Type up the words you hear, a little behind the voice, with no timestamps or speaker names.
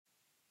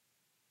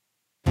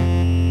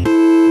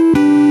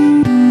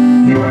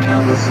are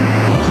now listening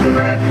to the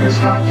Red Chris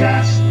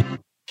Podcast.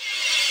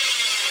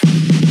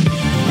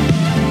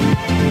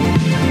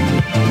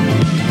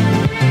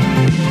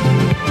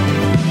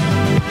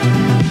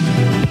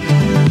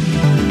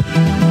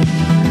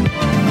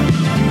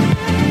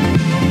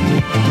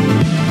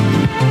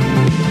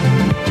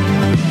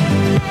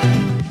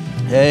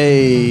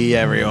 Hey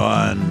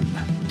everyone.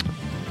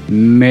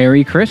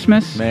 Merry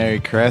Christmas. Merry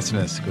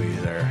Christmas,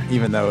 Squeezer.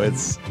 Even though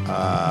it's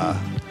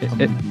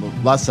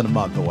less than a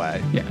month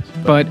away. Yes,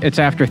 but it's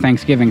after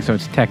Thanksgiving, so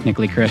it's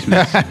technically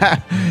Christmas.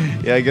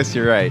 Yeah, I guess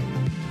you're right.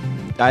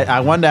 I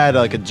wanted to add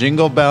like a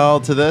jingle bell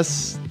to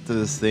this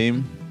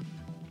theme,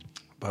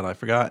 but I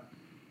forgot.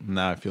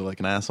 Now I feel like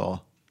an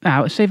asshole.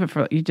 Save it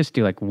for, you just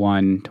do like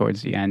one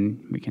towards the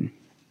end. We can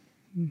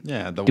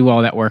do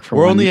all that work for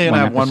We're one only going to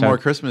have episode. one more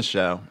Christmas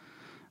show.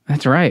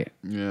 That's right.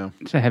 Yeah.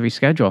 It's a heavy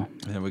schedule.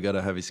 Yeah, we got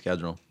a heavy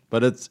schedule,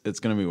 but it's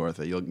going to be worth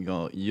it.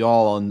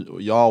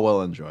 Y'all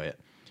will enjoy it.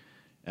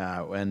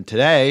 And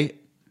today,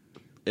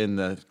 in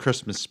the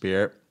Christmas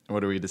spirit,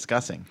 what are we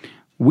discussing?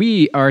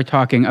 We are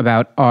talking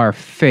about our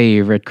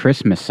favorite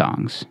Christmas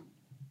songs.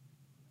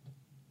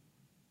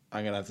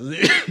 I'm gonna have to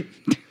see.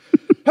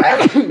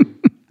 I'm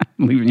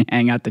leaving you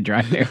hang out to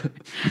dry there.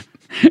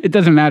 It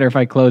doesn't matter if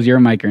I close your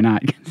mic or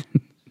not.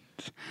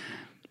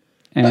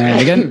 And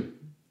again.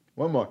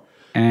 One more.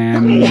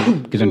 And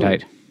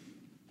Gesundheit.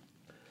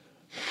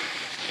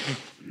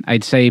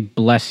 I'd say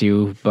bless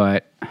you,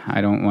 but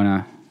I don't want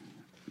to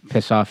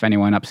piss off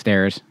anyone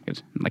upstairs. I'm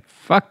like,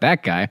 fuck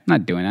that guy. I'm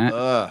not doing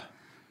that.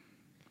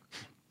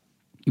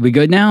 We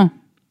good now?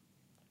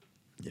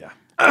 Yeah.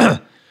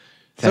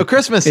 So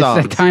Christmas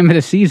songs. It's that time of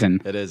the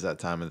season. It is that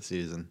time of the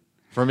season.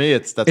 For me,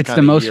 it's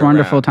the most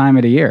wonderful time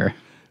of the year.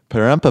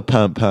 Pump.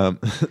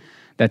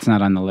 That's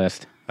not on the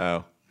list.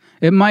 Oh.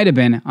 It might have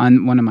been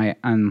on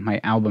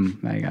my album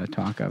that I got to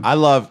talk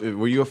of.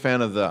 Were you a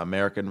fan of the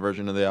American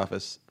version of The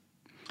Office?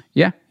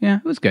 Yeah,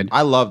 it was good.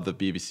 I love the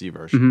BBC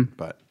version,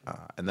 but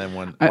and then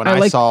when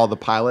I saw the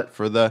pilot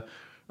for the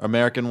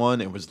American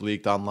one, it was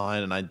leaked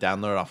online, and I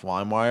downloaded it off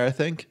LimeWire, I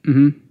think.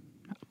 Mm-hmm.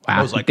 Wow,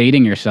 I was like,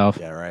 dating yourself.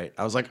 Yeah, right.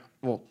 I was like,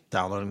 well,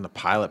 downloading the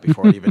pilot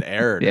before it even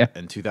aired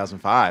in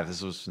 2005.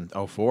 This was in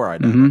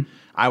 2004.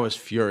 I was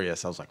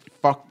furious. I was like,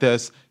 fuck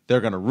this.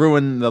 They're going to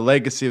ruin the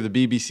legacy of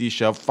the BBC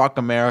show. Fuck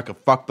America.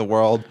 Fuck the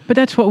world. But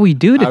that's what we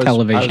do to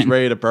television. I was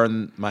ready to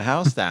burn my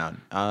house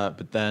down.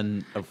 But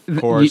then, of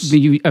course...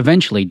 You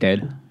eventually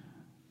did.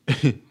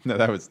 No,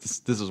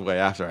 this was way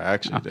after I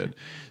actually did.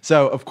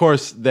 So, of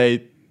course,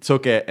 they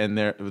took it, and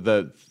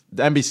the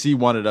NBC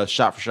wanted a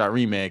shot-for-shot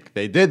remake.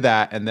 They did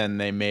that, and then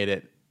they made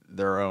it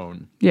their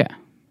own. Yeah.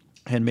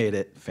 And made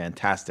it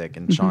fantastic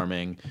and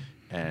charming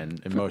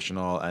and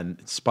emotional, and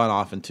it spun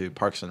off into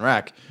Parks and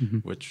Rec,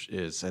 which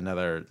is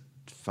another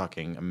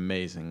fucking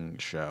amazing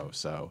show.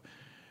 So,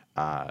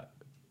 but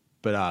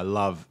I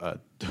love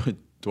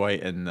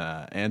Dwight and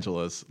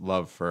Angela's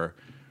love for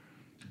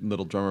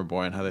Little Drummer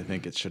Boy and how they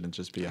think it shouldn't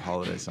just be a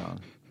holiday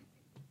song.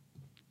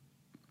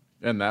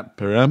 And that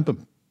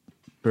pump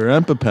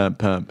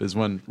is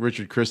when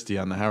Richard Christie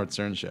on the Howard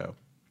Stern show,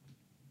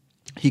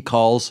 he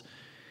calls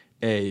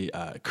a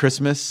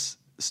Christmas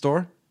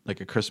store, like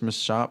a Christmas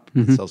shop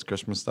that sells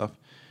Christmas stuff.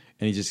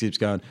 And he just keeps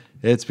going,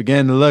 it's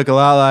beginning to look a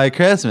lot like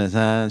Christmas, huh?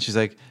 And she's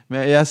like,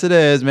 yes, it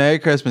is. Merry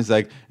Christmas.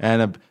 Like,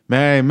 and a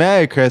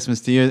Merry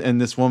Christmas to you.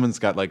 And this woman's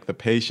got like the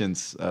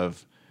patience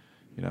of,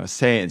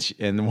 saying,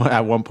 and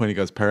at one point he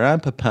goes,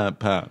 pump.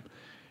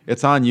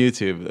 It's on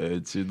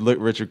YouTube.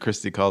 Richard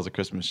Christie calls a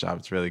Christmas shop.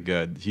 It's really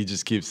good. He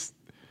just keeps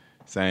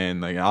saying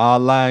like,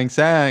 "Auld Lang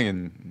Syne,"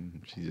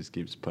 and she just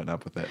keeps putting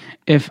up with it.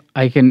 If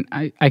I can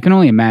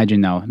only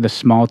imagine though the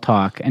small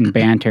talk and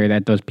banter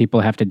that those people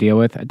have to deal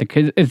with.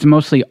 Because it's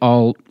mostly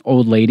all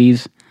old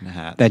ladies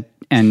that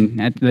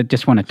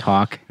just want to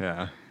talk.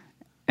 Yeah.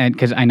 And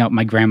because I know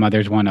my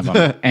grandmother's one of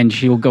them, and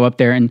she will go up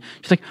there and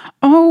she's like,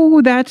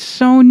 "Oh, that's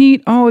so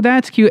neat. Oh,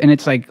 that's cute." And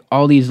it's like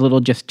all these little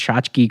just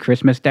tchotchke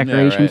Christmas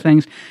decoration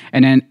things.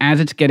 And then as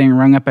it's getting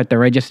rung up at the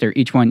register,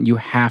 each one you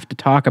have to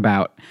talk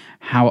about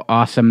how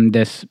awesome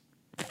this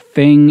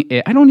thing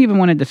is. I don't even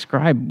want to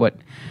describe what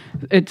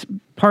it's.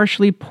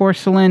 Partially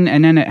porcelain,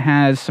 and then it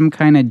has some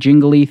kind of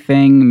jingly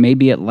thing.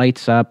 Maybe it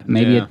lights up,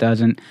 maybe it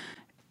doesn't.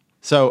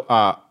 So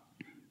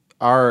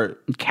our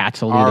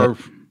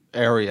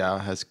area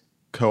has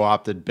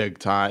co-opted big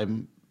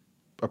time,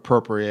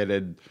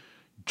 appropriated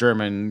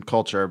German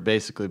culture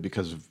basically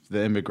because of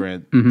the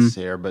immigrants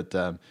here. But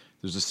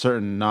there's a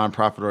certain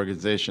nonprofit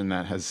organization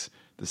that has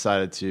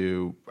decided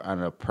to,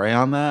 prey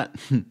on that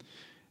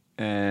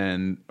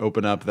and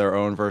open up their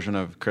own version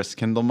of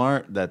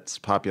Christkindlmarkt that's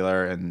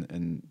popular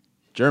in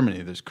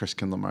Germany. There's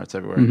Christkindlmarkts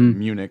everywhere.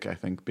 Munich, I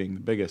think, being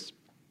the biggest.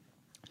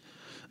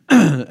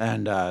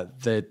 And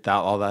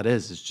all that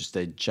is just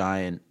a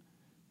giant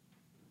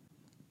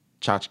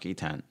tchotchke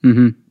tent,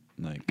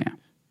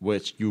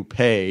 which you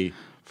pay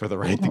for the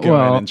right to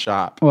go in and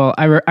shop. Well,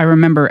 I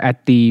remember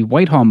at the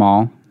Whitehall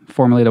Mall,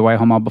 formerly the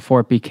Whitehall Mall,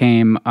 before it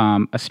became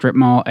a strip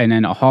mall, and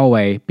then a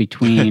hallway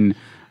between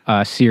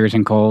Sears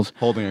and Kohl's.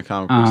 Holding a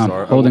comic book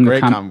store. Holding a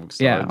great com- comic book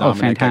store. yeah, Dominic at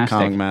fantastic.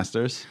 Comic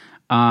Masters.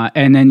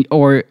 And then,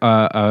 or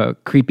a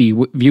creepy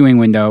viewing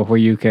window where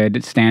you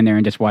could stand there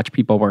and just watch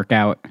people work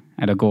out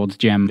at a Gold's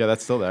Gym. Yeah,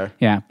 that's still there.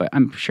 Yeah, but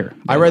I'm sure.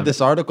 I read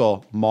this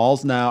article.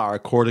 Malls now are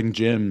courting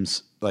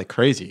gyms like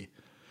crazy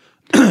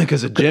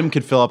because a gym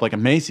could fill up like a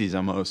Macy's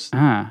almost.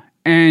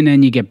 And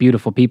then you get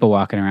beautiful people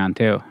walking around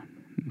too.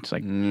 It's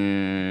like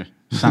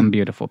some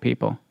beautiful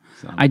people.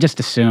 I just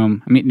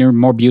assume. I mean, they're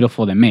more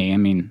beautiful than me. I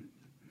mean,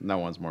 no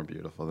one's more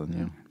beautiful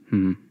than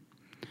you.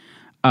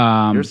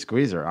 You're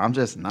Squeezer. I'm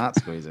just not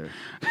Squeezer.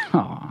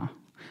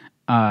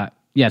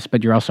 yes,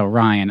 but you're also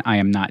Ryan. I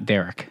am not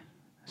Derek.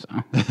 So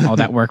all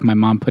that work my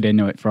mom put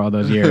into it for all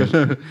those years.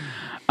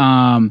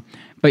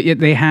 But yet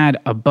they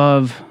had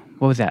above.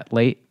 What was that?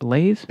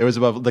 Lay's? It was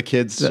above the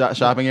kids'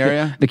 shopping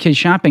area. The kids'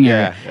 shopping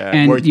area.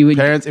 And where you would,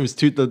 parents. It was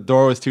the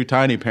door was too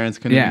tiny. Parents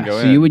couldn't even go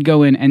in. So you would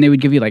go in, and they would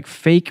give you like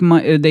fake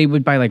money. They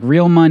would buy like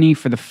real money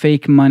for the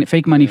fake money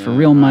for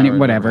real money,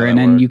 whatever. And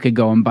then you could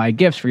go and buy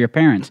gifts for your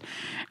parents.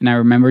 And I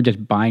remember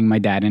just buying my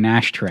dad an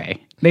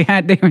ashtray.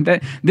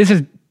 This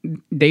is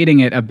dating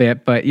it a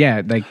bit, but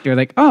yeah, like they're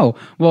like, oh,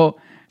 well.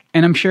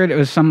 And I'm sure it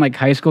was some like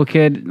high school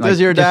kid. Like, Does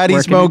your daddy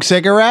smoke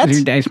cigarettes? Does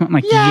your daddy smoke? I'm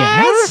like,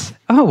 yes.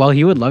 Oh, well,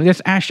 he would love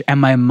this ash. And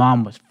my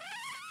mom was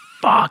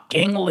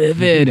fucking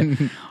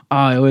livid.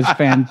 Oh, it was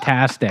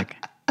fantastic.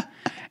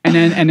 And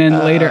then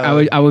later,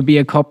 I would be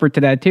a culprit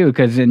to that too,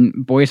 because in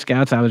Boy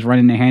Scouts, I was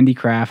running the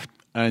handicraft.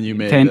 And you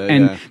made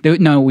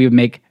we would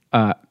make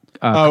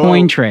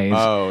coin trays.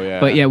 Oh, yeah.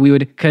 But yeah, we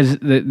would, because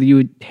you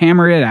would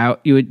hammer it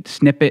out. You would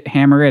snip it,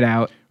 hammer it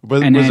out.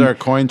 Was there a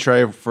coin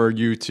tray for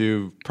you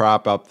to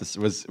prop up this?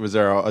 Was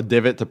there a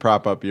divot to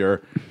prop up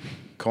your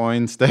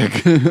coin stick?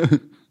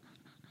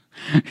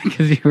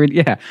 Because you would,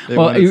 yeah.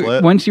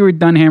 Well, once you were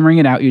done hammering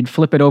it out, you'd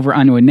flip it over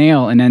onto a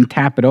nail and then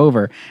tap it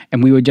over,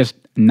 and we would just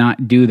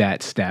not do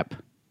that step.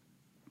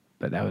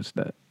 But that was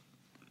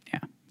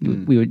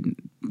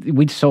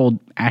we'd sold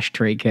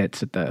ashtray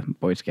kits at the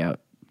Boy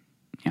Scout,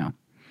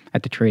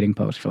 at the trading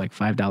post for like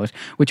 $5,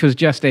 which was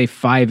just a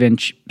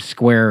 5-inch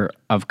square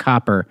of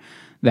copper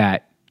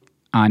that,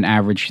 on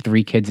average,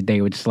 3 kids a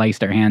day would slice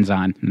their hands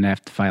on, and they have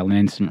to file an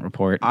incident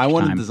report. I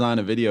want to design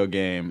a video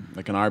game,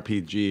 like an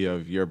RPG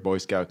of your Boy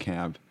Scout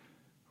camp,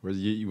 where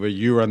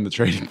you run the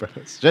trading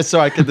post, just so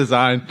I could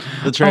design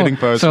the trading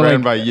post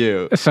ran by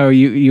you. So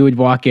you would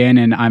walk in,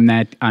 and I'm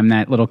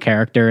that little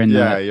character in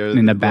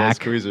the back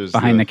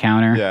behind the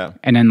counter. Yeah.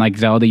 And then like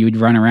Zelda, you would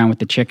run around with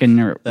the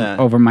chicken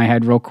over my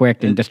head real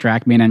quick and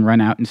distract me, and then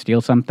run out and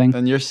steal something.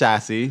 And you're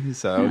sassy,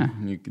 so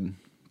you can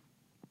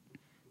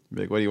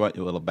be like, "What do you want,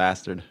 you little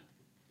bastard?"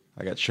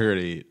 I got sugar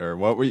to eat, or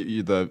what were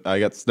you? I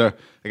got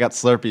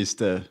Slurpees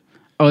to.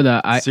 Oh,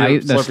 the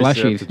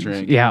slushies to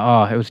drink. Yeah.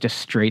 Oh, it was just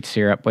straight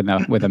syrup with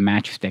a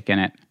matchstick in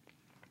it.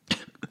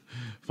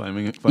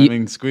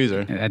 Flaming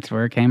squeezer. That's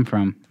where it came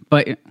from.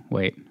 But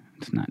wait,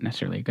 it's not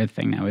necessarily a good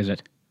thing now, is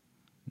it?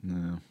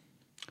 No.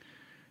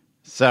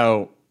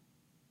 So,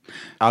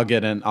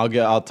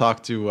 I'll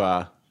talk to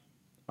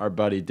our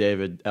buddy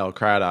David L.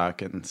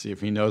 Craddock and see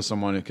if he knows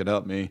someone who could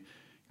help me.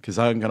 Because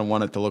I'm going to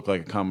want it to look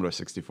like a Commodore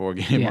 64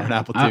 game or an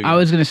Apple II game. I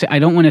was going to say, I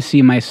don't want to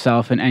see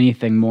myself in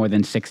anything more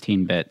than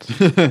 16 bits.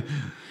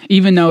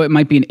 Even though it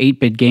might be an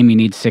 8-bit game, you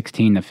need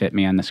 16 to fit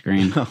me on the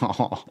screen.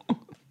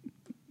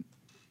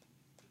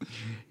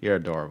 You're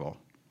adorable.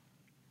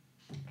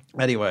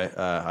 Anyway,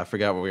 I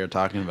forgot what we were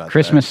talking about.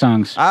 Christmas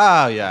songs.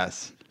 Ah,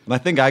 yes. I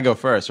think I go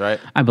first, right?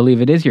 I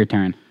believe it is your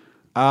turn.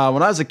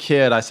 When I was a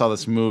kid, I saw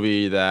this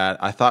movie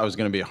that I thought was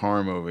going to be a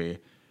horror movie.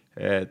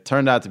 It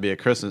turned out to be a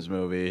Christmas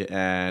movie,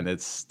 and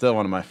it's still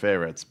one of my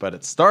favorites. But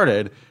it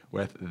started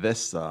with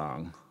this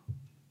song.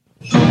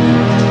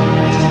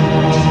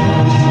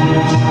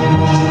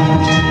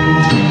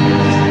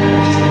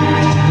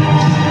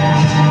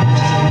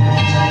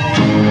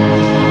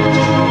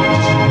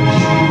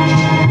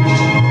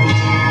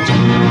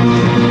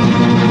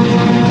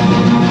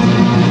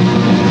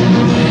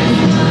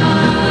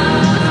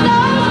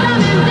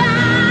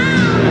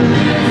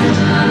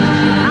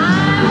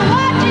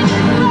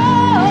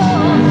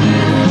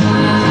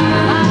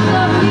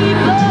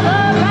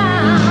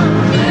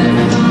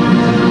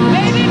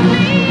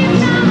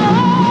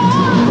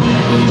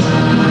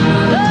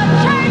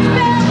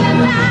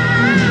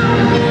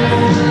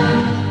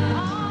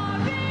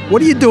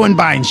 What are you doing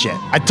buying shit?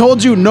 I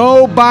told you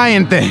no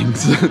buying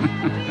things.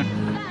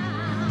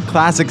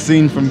 Classic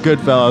scene from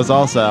Goodfellas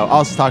also. I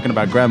was talking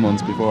about Gremlins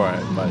before,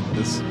 but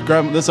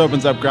this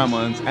opens up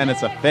Gremlins, and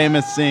it's a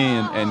famous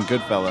scene in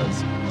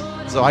Goodfellas.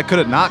 So I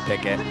couldn't not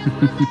pick it.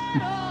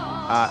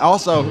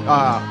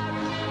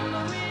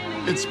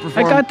 It's performed...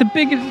 I got the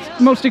biggest,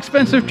 most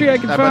expensive tree I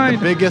could find.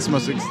 The biggest,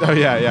 most...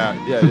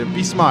 yeah.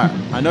 Be smart.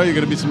 I know you're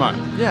going to be smart.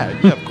 Yeah,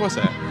 of course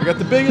I am. I got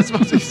the biggest,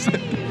 most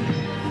expensive...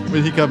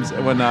 When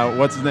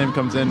what's his name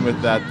comes in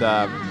with that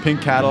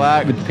pink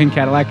Cadillac, with the pink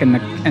Cadillac and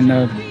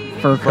the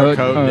fur coat.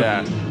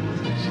 Yeah,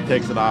 she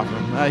takes it off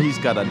him.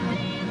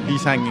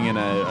 He's hanging in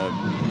a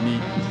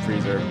meat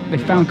freezer. They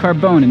found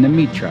Carbone in the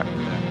meat truck.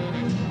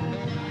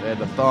 had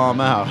to thaw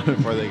them out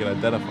before they could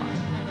identify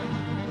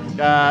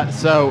him.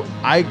 So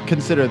I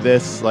consider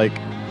this like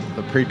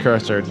the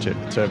precursor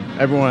to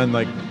everyone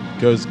like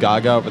goes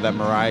gaga over that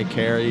Mariah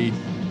Carey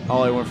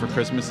 "All I Want for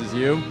Christmas Is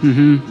You."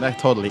 Mm-hmm. I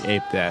totally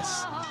aped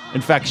this.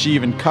 In fact, she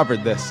even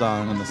covered this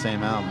song on the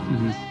same album.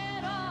 Mm-hmm.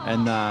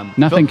 And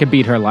nothing could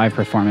beat her live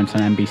performance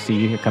on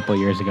NBC a couple of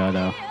years ago,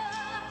 though.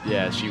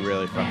 yeah, she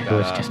really fucked It that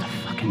was up. just a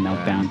fucking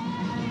meltdown.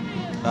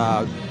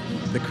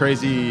 The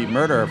Crazy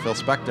Murderer, Phil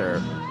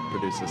Spector,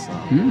 produced this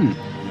song.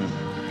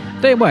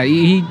 Mm. Tell you what,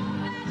 he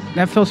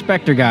that Phil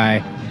Spector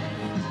guy.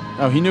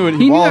 Oh, he knew it.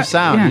 He knew Wall that- of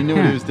Sound. yeah, he knew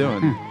what yeah, he was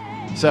doing.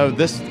 yeah. So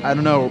this, I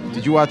don't know.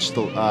 Did you watch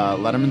the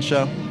Letterman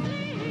show?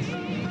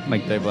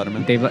 Like Dave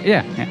Letterman.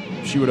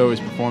 yeah. She would always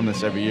perform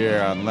this every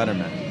year on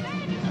Letterman.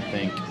 I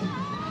think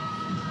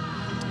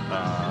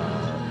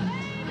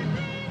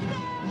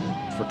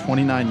for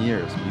 29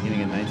 years,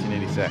 beginning in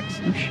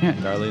 1986. Oh shit.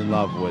 Darlene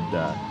Love would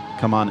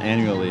come on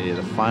annually,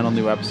 the final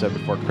new episode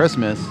before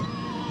Christmas,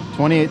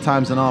 28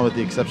 times in all, with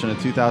the exception of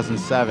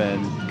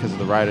 2007 because of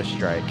the writer's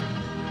strike.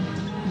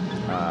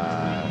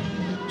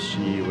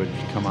 She would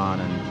come on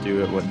and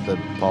do it with the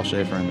Paul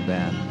Schaefer and the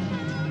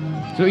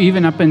band. So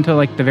even up until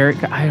like the very,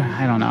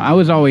 I don't know. I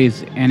was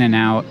always in and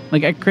out.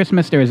 Like at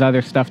Christmas, there was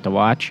other stuff to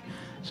watch,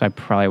 so I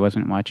probably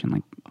wasn't watching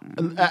like.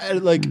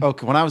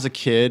 Okay, when I was a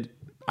kid,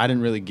 I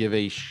didn't really give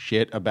a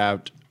shit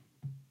about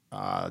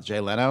Jay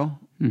Leno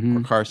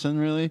or Carson,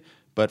 really.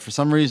 But for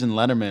some reason,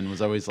 Letterman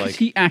was always 'Cause like,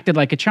 he acted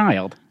like a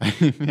child.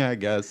 yeah, I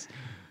guess.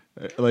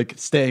 Like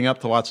staying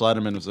up to watch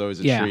Letterman was always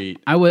a Yeah, treat.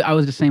 I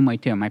was the same way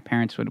too. My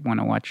parents would want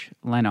to watch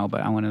Leno,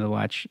 but I wanted to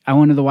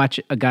watch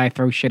a guy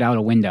throw shit out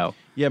a window,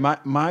 Yeah,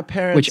 my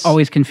parents. which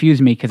always confused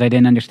me because I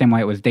didn't understand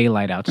why it was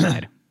daylight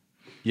outside.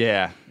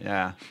 Yeah.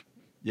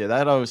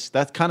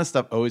 That kind of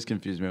stuff always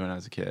confused me when I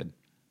was a kid.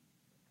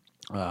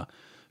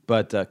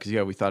 But because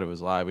we thought it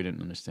was live, we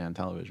didn't understand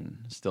television.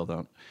 Still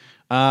don't.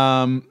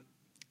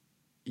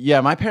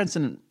 Yeah, my parents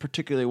didn't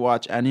particularly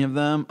watch any of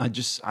them. I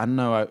don't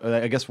know.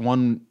 I guess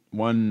one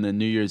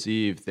New Year's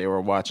Eve they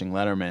were watching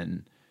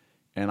Letterman,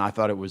 and I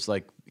thought it was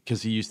like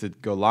because he used to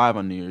go live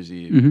on New Year's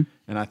Eve,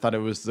 and I thought it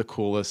was the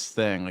coolest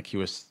thing. Like he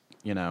was,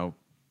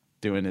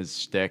 doing his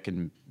shtick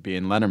and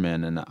being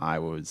Letterman, and I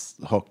was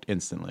hooked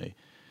instantly.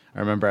 I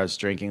remember I was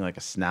drinking like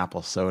a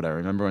Snapple soda.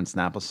 Remember when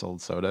Snapple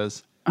sold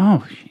sodas?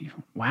 Oh,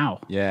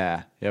 wow!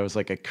 Yeah, it was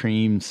like a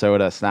cream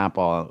soda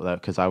Snapple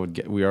because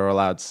we were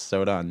allowed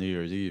soda on New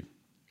Year's Eve,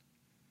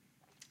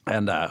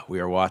 and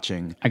we were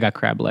watching. I got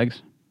crab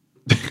legs.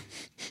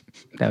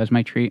 That was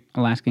my treat: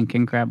 Alaskan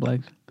king crab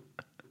legs.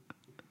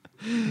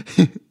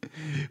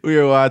 We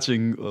were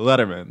watching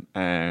Letterman,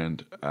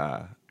 and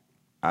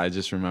I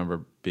just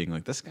remember being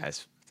like, "This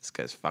guy's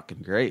fucking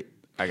great."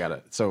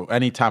 So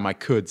anytime I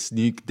could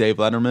sneak Dave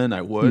Letterman,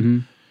 I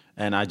would,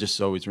 and I just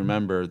always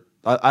remember.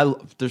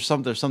 There's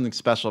something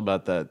special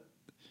about that.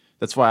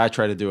 That's why I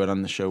try to do it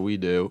on the show we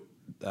do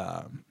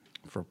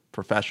for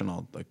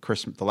professional. Like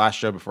Christmas, the last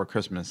show before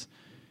Christmas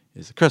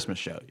is a Christmas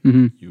show.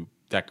 You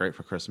decorate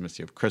for Christmas.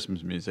 You have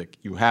Christmas music.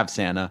 You have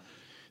Santa.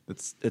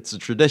 It's a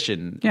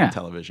tradition in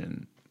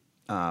television.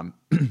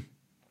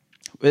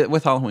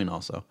 With Halloween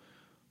also,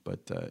 but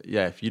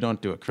if you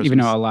don't do a Christmas, Even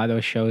though a lot of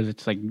those shows,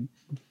 it's like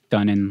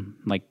done in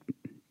like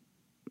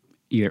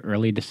either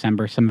early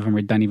December. Some of them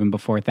are done even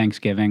before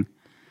Thanksgiving.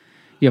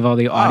 You have all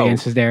the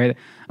audiences there.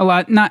 A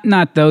lot,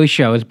 not those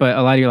shows, but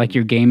a lot of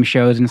your game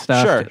shows and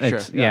stuff. Sure.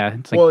 Yeah.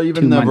 It's like well,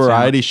 even 2 the months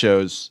variety out.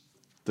 shows,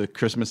 the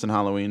Christmas and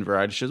Halloween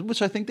variety shows,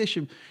 which I think they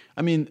should.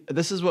 I mean,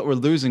 this is what we're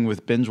losing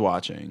with binge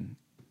watching.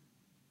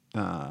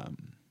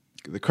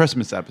 The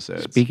Christmas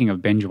episodes. Speaking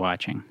of binge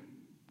watching,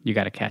 you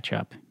got to catch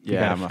up.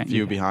 Yeah, I'm a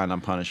few behind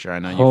on Punisher. I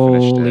know you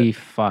finished Holy it.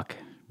 fuck!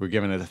 We're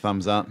giving it a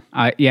thumbs up.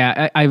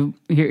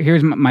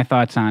 Here's my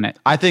thoughts on it.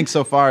 I think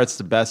so far it's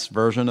the best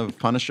version of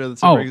Punisher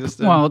that's ever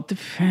existed. well,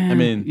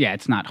 mean,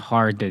 it's not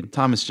hard to.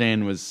 Thomas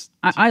Jane was.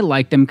 I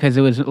liked him because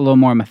it was a little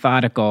more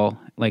methodical,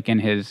 like in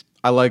his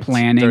I liked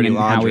planning Dirty and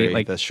how Laundry, he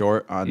like the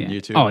short on yeah.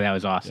 YouTube. Oh, that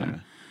was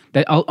awesome.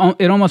 That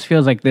it almost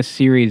feels like this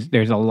series.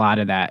 There's a lot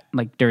of that,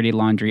 like Dirty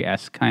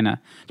Laundry-esque kind of,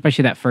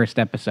 especially that first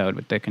episode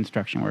with the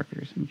construction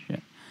workers and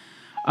shit.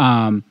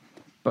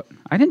 But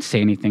I didn't say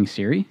anything,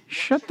 Siri.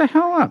 Shut the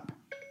hell up,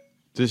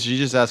 Did she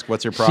just ask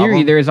what's your problem?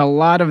 Siri. There's a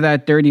lot of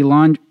that dirty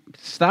laundry.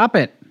 Stop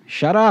it.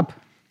 Shut up.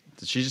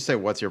 Did she just say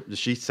what's your? Did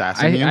she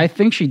sassing you? I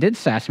think she did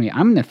sass me.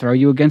 I'm going to throw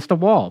you against the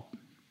wall.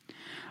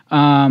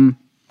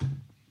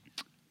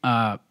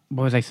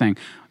 What was I saying?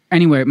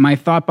 Anyway, my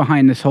thought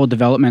behind this whole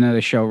development of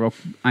the show,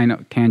 I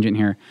know, tangent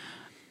here.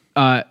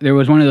 There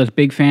was one of those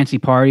big fancy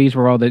parties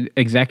where all the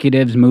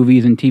executives,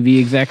 movies, and TV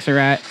execs are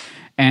at,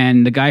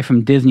 and the guy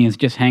from Disney is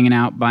just hanging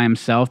out by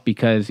himself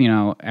because,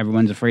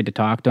 everyone's afraid to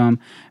talk to him,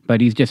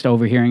 but he's just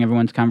overhearing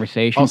everyone's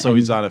conversation. Also,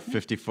 he's on a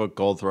 50-foot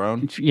gold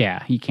throne.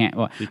 Yeah, he can't.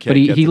 Well, He can't but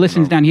get to he the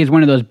listens throne. down. He has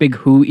one of those big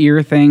Who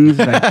ear things,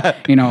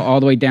 that, all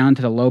the way down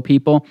to the low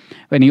people.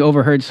 And he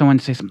overheard someone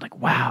say something like,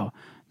 "Wow,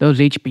 those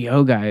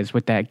HBO guys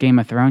with that Game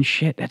of Thrones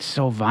shit, that's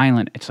so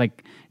violent. It's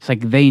like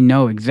they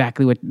know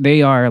exactly what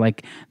they are,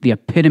 like the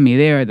epitome.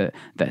 They are the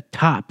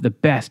top, the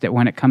best at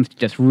when it comes to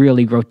just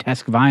really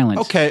grotesque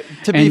violence. Okay,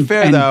 to be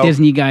fair, though,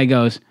 Disney guy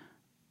goes,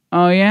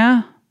 "Oh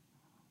yeah,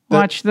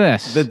 watch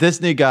this." The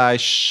Disney guy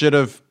should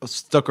have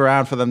stuck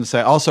around for them to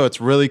say, also, it's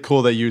really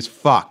cool they use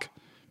fuck,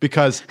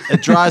 because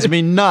it drives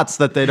me nuts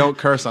that they don't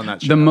curse on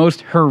that show. The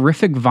most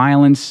horrific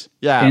violence.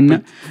 Yeah,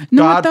 but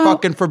God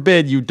fucking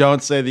forbid you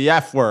don't say the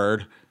F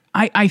word.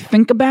 I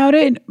think about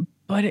it,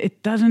 but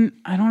it doesn't.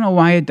 I don't know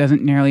why it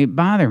doesn't nearly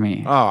bother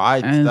me.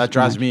 Oh, that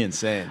drives me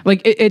insane.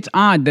 Like it's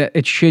odd that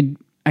it should.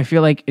 I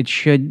feel like it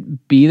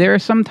should be there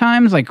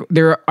sometimes. Like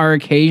there are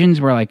occasions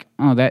where, like,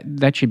 oh,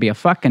 that should be a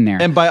fuck in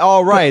there. And by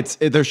all rights,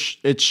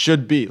 it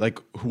should be. Like,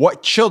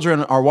 what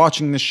children are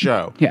watching this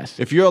show? Yes.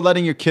 If you're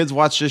letting your kids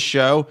watch this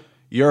show,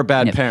 you're a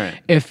bad parent.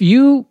 If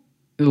you,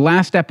 the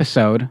last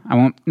episode,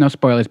 no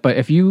spoilers, but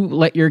if you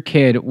let your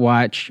kid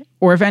watch,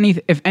 or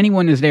if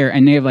anyone is there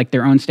and they have like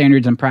their own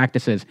standards and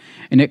practices,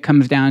 and it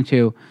comes down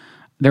to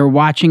they're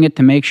watching it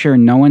to make sure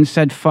no one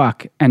said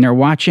fuck, and they're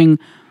watching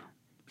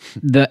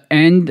the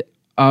end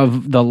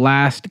of the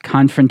last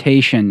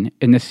confrontation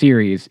in the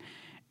series,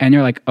 and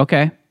they're like,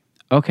 okay,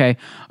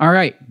 all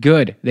right,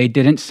 good. They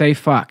didn't say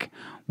fuck.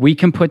 We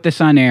can put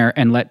this on air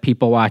and let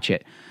people watch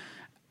it.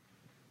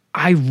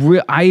 I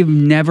was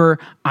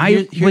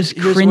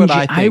cringing.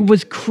 I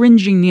was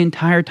cringing the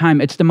entire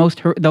time. It's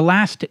the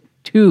last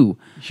two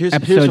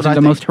episodes are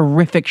the most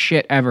horrific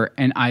shit ever,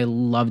 and I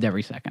loved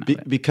every second of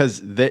it.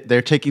 Because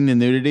they're taking the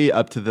nudity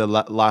up to the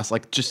last,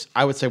 like, just,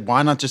 I would say,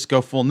 why not just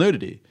go full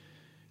nudity?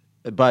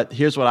 But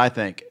here's what I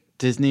think.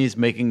 Disney's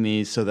making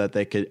these so that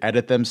they could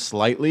edit them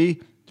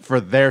slightly for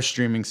their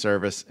streaming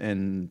service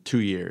in 2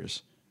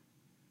 years.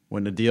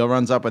 When the deal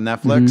runs up on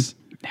Netflix.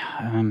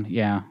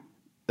 Yeah.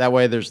 That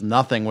way there's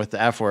nothing with the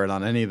F word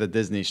on any of the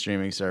Disney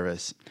streaming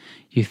service.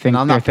 You think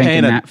I'm not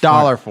paying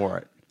 $1 for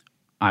it.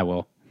 I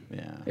will.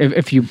 Yeah.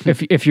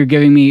 If you're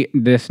giving me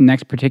this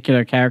next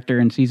particular character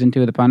in season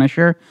 2 of The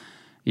Punisher,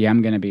 yeah,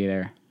 I'm gonna be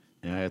there.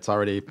 Yeah, it's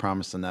already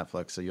promised on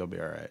Netflix, so you'll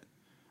be all right.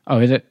 Oh,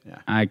 is it? Yeah.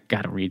 I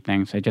gotta read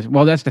things.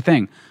 That's the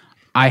thing.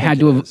 I had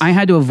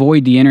to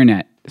avoid the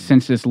internet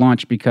since this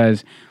launched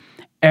because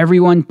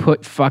everyone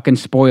put fucking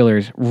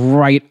spoilers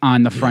right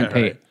on the front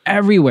page. Right.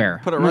 Everywhere.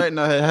 Put it right in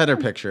the header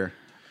picture.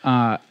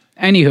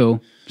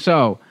 Anywho,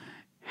 so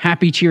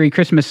happy cheery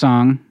Christmas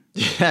song.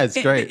 Yeah, it's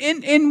great.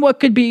 In what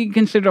could be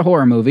considered a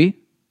horror movie.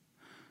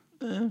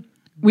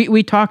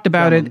 We talked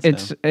about it.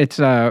 It's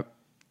well,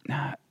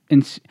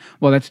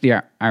 that's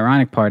the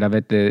ironic part of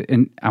it.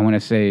 I want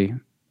to say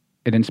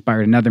it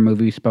inspired another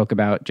movie we spoke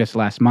about just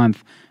last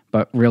month,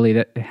 but really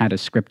that had a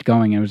script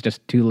going and it was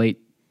just too late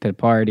to the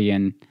party,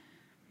 and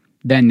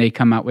then they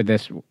come out with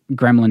this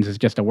Gremlins is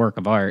just a work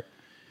of art.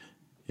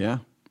 Yeah.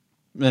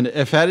 And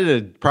if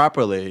edited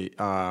properly,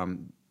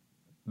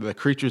 the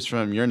creatures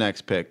from your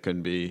next pick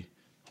could be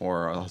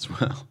horror as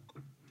well.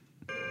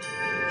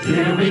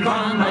 Here we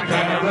come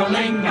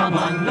a-caroling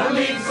among the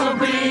leaves so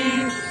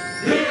green.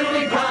 Here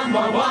we come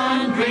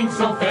a-wandering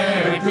so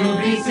fair to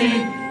be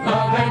seen.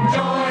 Love and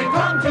joy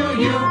come to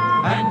you,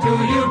 and to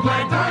you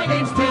glad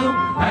tidings too.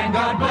 And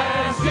God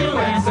bless you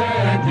and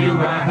send you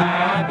a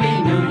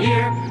happy new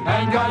year.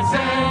 And God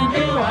send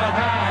you a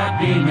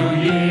happy new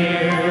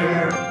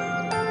year.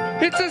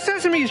 It's the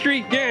Sesame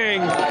Street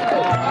Gang.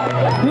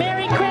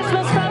 Merry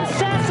Christmas from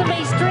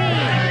Sesame Street.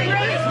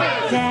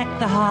 Deck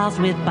the halls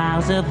with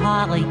boughs of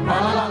holly.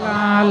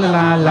 La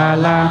la la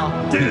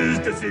la. 'Tis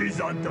the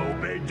season to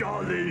be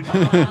jolly.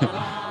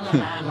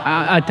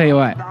 I'll tell you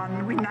what.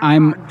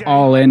 I'm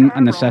all in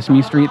on the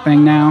Sesame Street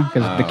thing now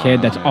because the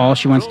kid, that's all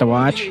she wants to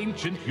watch.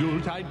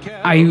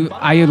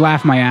 I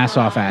laugh my ass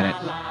off at it.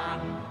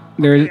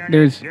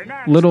 There's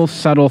little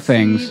subtle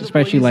things,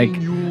 especially like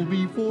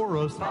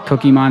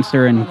Cookie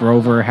Monster and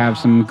Grover have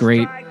some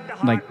great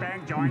like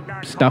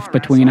stuff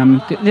between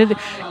them.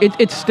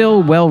 It's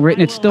still well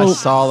written. It's still. I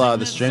saw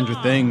the Stranger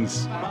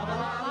Things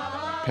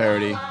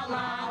parody.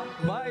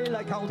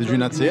 Did you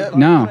not see it?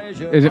 No.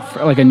 Is it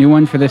like a new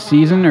one for this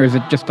season, or is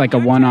it just like a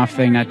one-off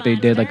thing that they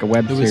did, like a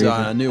web series? It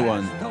was a new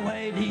one.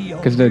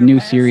 Because the new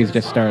series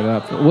just started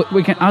up.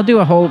 We can do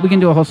a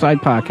whole side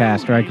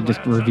podcast, or I could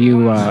just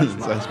review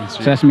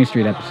Sesame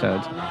Street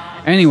episodes.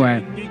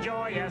 Anyway,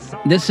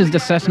 this is the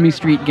Sesame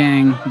Street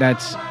gang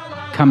that's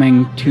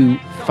coming to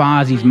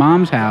Fozzie's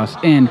mom's house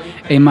in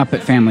A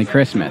Muppet Family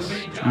Christmas.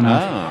 I don't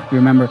know if you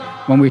remember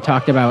when we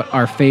talked about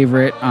our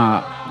favorite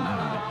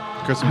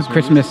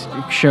Christmas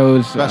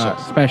shows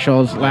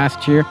specials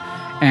last year,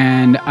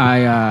 and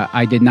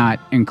I did not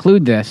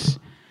include this.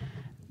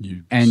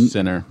 You and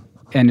sinner.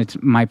 And it's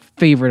my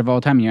favorite of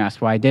all time. You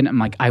asked why I didn't. I'm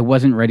like, I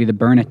wasn't ready to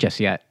burn it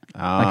just yet.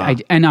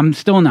 And I'm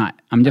still not.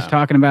 I'm just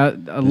talking about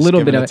a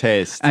little bit of a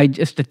taste.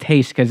 Just a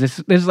taste, because this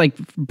is like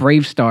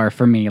Brave Star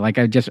for me. Like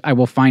I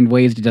will find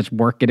ways to just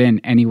work it in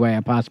any way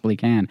I possibly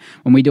can.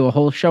 When we do a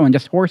whole show on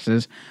just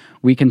horses,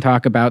 we can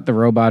talk about the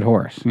robot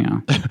horse. You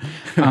know,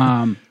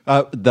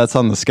 that's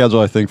on the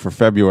schedule, I think, for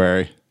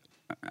February.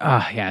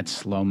 Oh, yeah, it's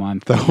slow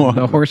month. The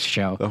horse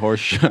show. The horse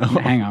show.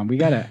 Hang on, we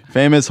gotta.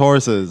 Famous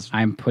horses.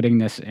 I'm putting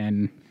this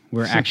in.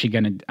 We're actually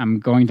gonna. I'm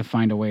going to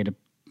find a way to.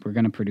 We're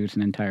gonna produce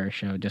an entire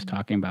show just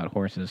talking about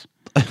horses.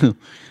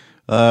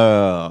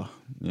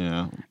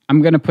 Yeah.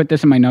 I'm gonna put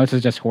this in my notes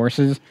as just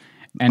horses,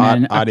 and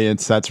then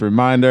Audience sets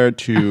reminder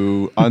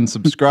to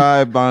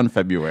unsubscribe on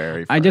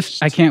February 1st.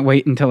 I can't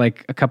wait until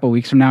like a couple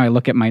weeks from now. I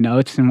look at my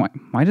notes and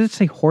why does it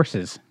say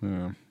horses?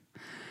 Yeah.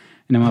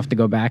 And then we'll have to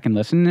go back and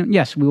listen. And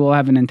yes, we will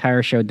have an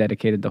entire show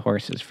dedicated to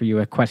horses for you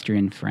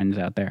equestrian friends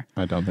out there.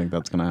 I don't think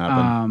that's going to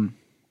happen.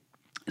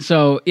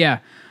 So, yeah,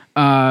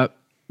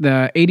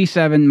 the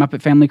 87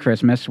 Muppet Family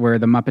Christmas, where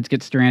the Muppets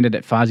get stranded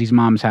at Fozzie's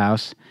mom's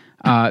house.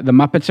 The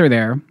Muppets are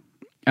there,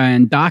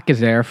 and Doc is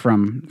there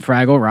from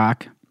Fraggle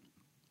Rock.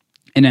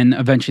 And then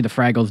eventually the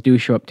Fraggles do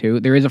show up too.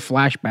 There is a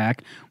flashback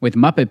with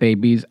Muppet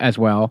Babies as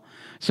well.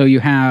 So you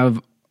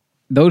have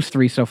those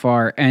three so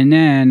far. And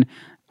then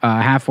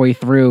halfway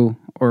through,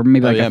 or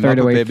maybe a third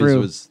of the way Babies through.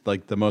 Was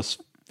like the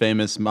most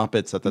famous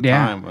Muppets at the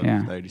time of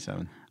the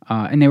 87.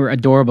 And they were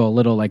adorable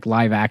little like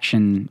live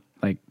action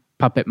like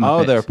puppet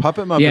Muppets. Oh, they're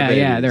puppet Muppet Babies.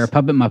 Yeah, they're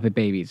puppet Muppet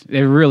Babies.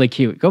 They're really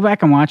cute. Go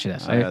back and watch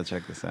this. I gotta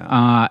check this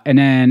out. And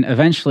then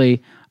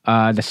eventually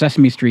the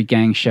Sesame Street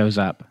gang shows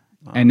up.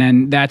 And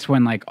then that's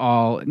when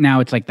now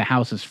it's like the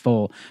house is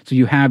full. So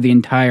you have the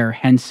entire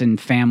Henson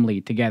family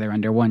together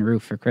under one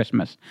roof for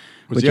Christmas.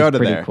 Was which Yoda is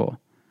pretty there? cool.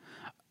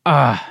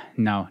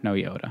 No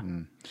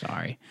Yoda.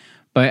 Sorry.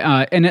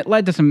 But and it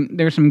led to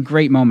there's some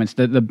great moments.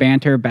 The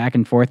banter back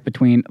and forth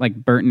between like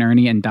Bert and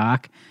Ernie and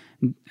Doc.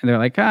 And they're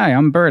like, "Hi,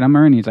 I'm Bert. I'm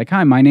Ernie." He's like,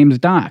 "Hi, my name's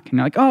Doc." And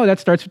they're like, "Oh, that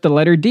starts with the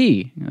letter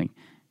D." And you're like,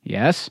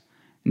 "Yes."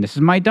 And this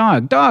is my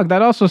dog. Dog,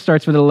 that also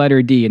starts with the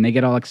letter D. And they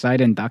get all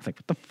excited. And Doc's like,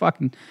 "What the fuck?"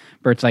 And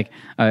Bert's like,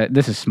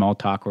 "This is small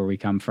talk where we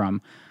come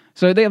from."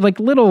 So they have like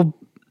little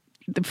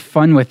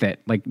fun with it,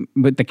 like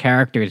with the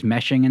characters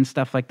meshing and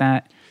stuff like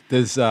that.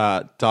 Does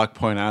Doc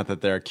point out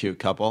that they're a cute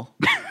couple?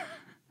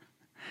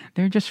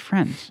 They're just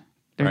friends.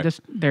 Right.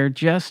 They're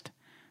just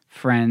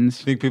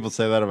friends. I think people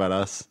say that about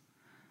us.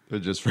 They're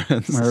just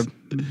friends.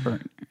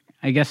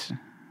 I guess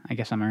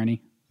I'm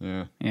Ernie.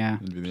 Yeah. Yeah.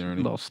 You'd be the A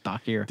Ernie. little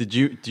stockier.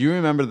 Do you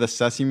remember the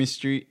Sesame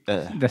Street?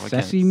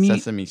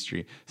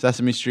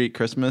 Sesame Street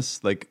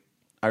Christmas. Like,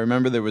 I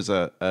remember there was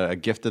a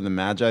Gift of the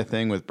Magi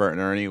thing with Bert and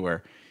Ernie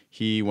where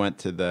he went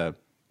to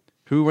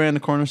who ran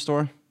the corner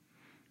store?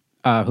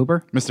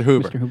 Hooper? Mr.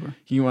 Hooper. Mr. Hooper.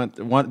 He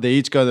went. They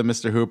each go to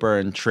Mr. Hooper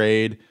and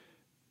trade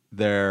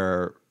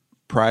their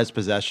prized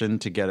possession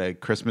to get a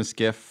Christmas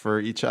gift for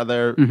each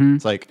other. Mm-hmm.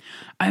 It's like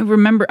I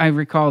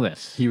recall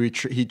this.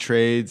 he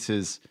trades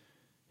his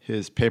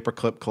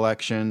paperclip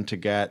collection to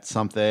get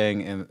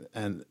something,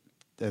 and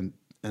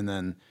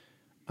then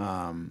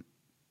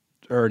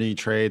Ernie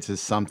trades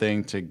his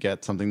something to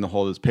get something to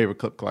hold his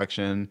paperclip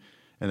collection,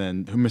 and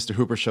then Mr.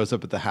 Hooper shows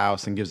up at the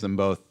house and gives them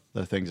both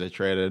the things they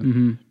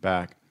traded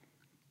back.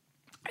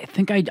 I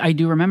think I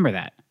do remember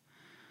that.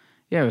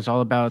 Yeah, it was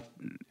all about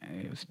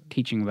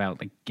teaching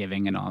about like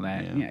giving and all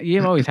that. Yeah,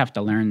 you always have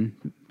to learn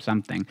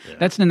something. Yeah.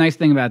 That's the nice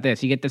thing about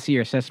this. You get to see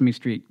your Sesame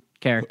Street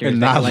characters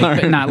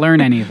but not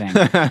learn anything.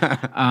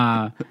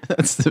 That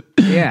is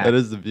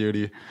the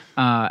beauty.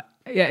 Try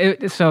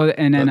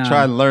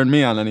and learn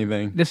me on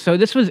anything. This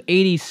was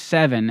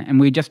 87, and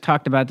we just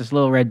talked about this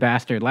little red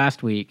bastard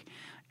last week,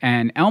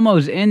 and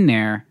Elmo's in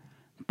there,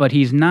 but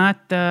he's not.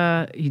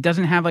 He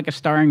doesn't have like a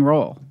starring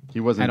role. He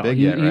wasn't big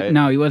yet, right?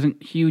 No, he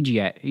wasn't huge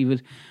yet. He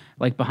was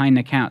like behind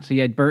the count. So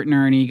you had Bert and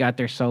Ernie got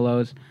their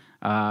solos.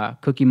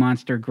 Cookie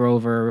Monster,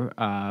 Grover,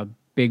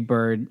 Big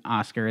Bird,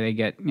 Oscar. They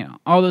get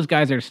all those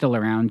guys that are still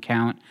around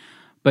count.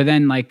 But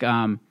then like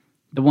the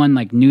one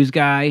like news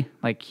guy,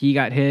 like he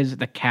got his.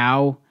 The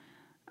cow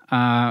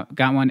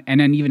got one,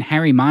 and then even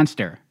Harry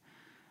Monster,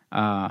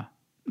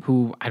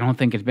 who I don't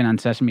think has been on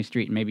Sesame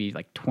Street in maybe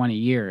like 20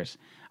 years.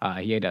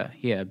 He had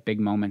a big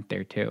moment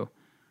there too.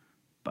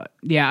 But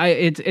yeah,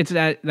 it's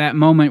that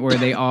moment where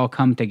they all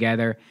come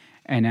together,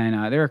 and then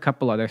there are a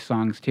couple other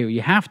songs too.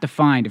 You have to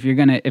find if you're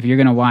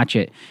gonna watch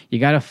it, you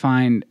got to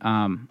find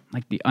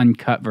like the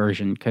uncut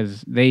version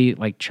because they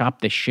like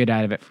chopped the shit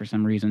out of it for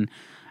some reason.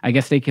 I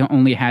guess they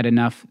only had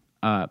enough.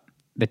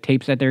 The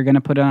tapes that they're gonna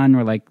put on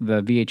were like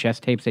the VHS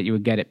tapes that you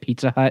would get at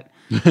Pizza Hut.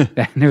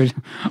 There's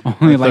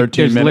only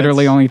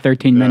literally only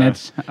 13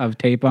 minutes of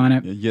tape on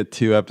it. You get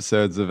 2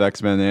 episodes of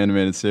X-Men the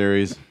animated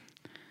series.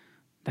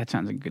 That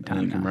sounds like a good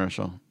time.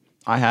 Commercial.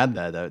 I had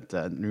that.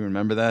 You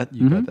remember that?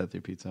 You got that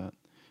through Pizza Hut.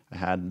 I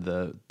had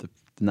the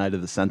Night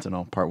of the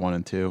Sentinel, part 1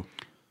 and 2.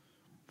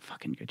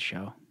 Fucking good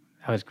show.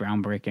 That was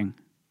groundbreaking.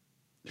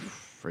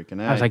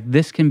 Freaking out. I was like,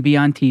 this can be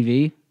on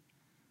TV.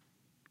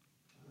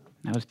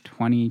 That was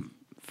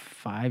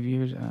 25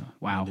 years.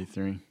 Wow.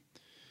 93.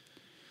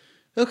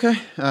 Okay.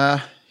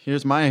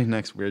 Here's my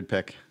next weird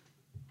pick.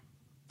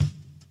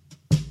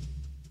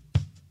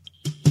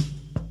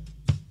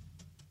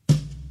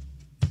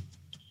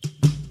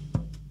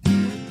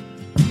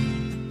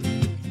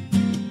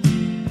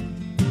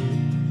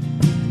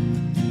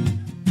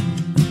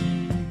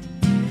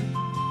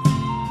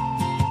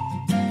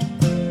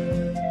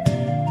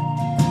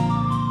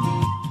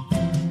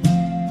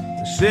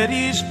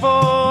 city's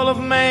full of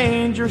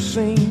manger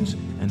scenes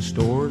and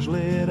stores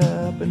lit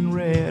up in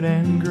red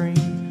and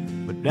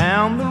green. But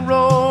down the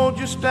road,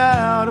 just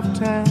out of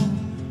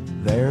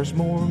town, there's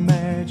more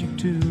magic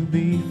to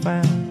be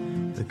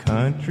found. The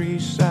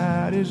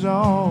countryside is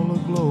all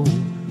aglow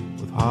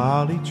with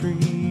holly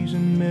trees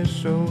and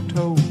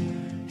mistletoe.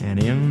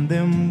 And in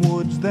them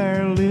woods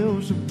there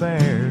lives a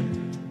bear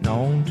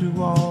known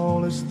to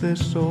all as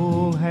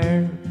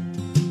Thistlehair.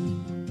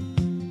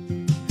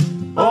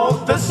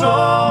 Oh,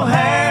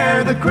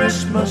 Thistlehair, the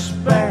Christmas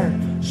bear,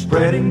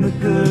 spreading the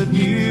good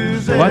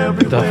news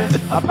everywhere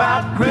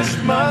about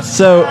Christmas.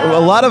 So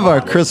a lot of our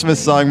Christmas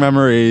song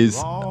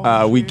memories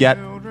we get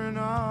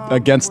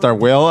against our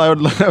will, I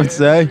would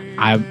say.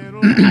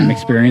 I'm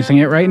experiencing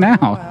it right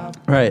now.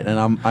 Right,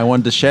 and I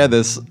wanted to share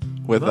this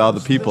with all the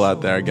people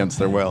out there against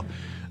their will.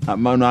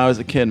 When I was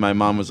a kid, my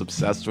mom was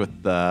obsessed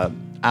with the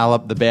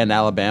band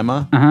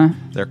Alabama.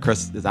 Their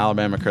it's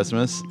Alabama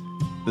Christmas.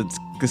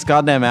 This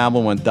goddamn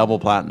album went double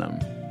platinum.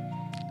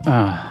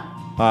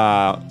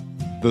 So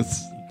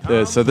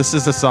this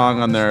is a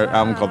song on their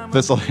album called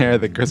Thistlehair,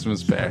 the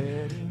Christmas Bear.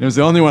 It was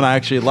the only one I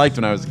actually liked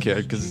when I was a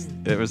kid because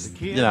it was,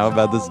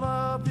 about this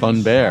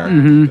fun bear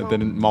that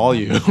didn't maul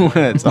you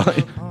when it's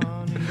on.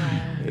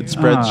 It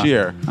spread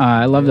cheer.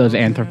 I love those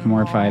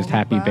anthropomorphized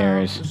happy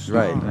bears.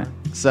 Right.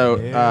 So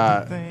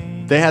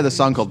they had a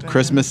song called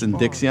Christmas in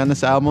Dixie on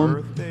this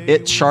album.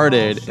 It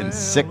charted in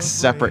 6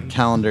 separate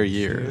calendar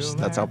years.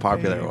 That's how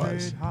popular it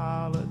was.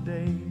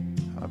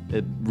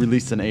 It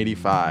released in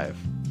 85.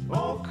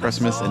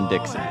 Christmas in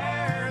Dixie.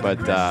 But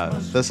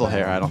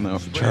Thistlehair, I don't know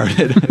if it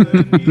charted.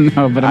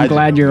 No, but I'm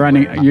glad you're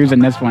using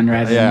this one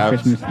rather than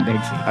Christmas in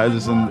Dixie. I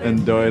just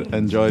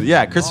enjoyed.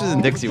 Yeah, Christmas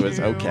in Dixie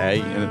was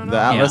okay. And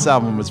this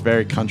album was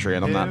very country,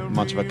 and I'm not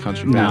much of a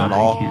country fan at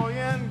all.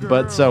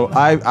 But so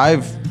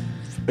I've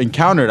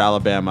encountered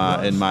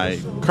Alabama in my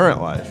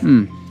current life.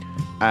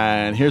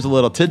 And here's a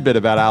little tidbit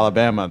about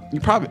Alabama.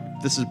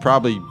 This is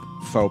probably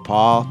faux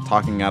pas,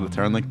 talking out of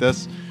turn like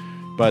this.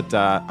 But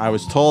I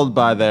was told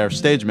by their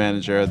stage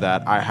manager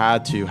that I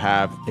had to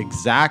have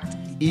exact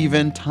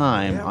even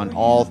time on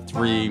all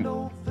 3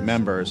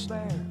 members.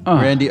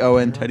 Randy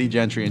Owen, Teddy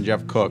Gentry, and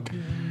Jeff Cook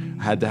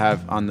had to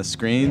have on the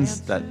screens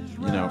that,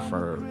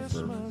 for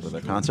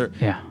the concert.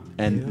 Yeah.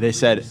 And they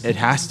said it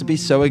has to be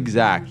so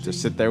exact to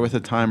sit there with a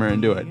timer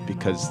and do it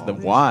because the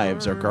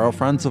wives or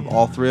girlfriends of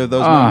all 3 of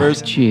those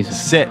members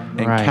sit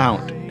and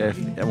count if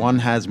one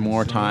has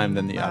more time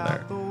than the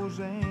other.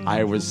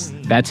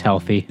 That's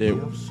healthy.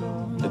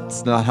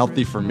 It's not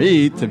healthy for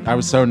me. I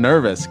was so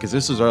nervous because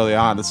this was early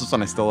on. This was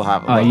when I still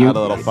had a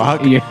little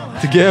fuck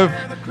to give.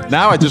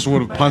 Now I just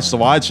would have punched the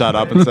wide shot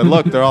up and said,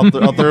 "Look, they're all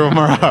 3 of them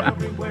are up."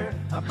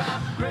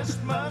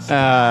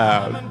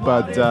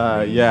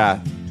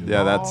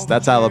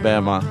 That's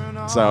Alabama.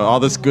 So all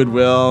this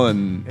goodwill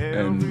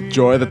and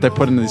joy that they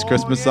put into these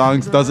Christmas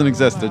songs doesn't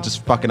exist. They're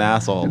just fucking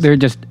assholes. They're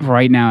just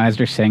right now as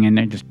they're singing,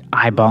 they're just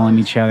eyeballing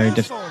each other.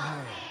 Just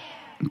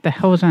what the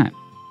hell was that?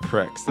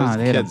 Pricks. There's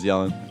kids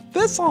yelling.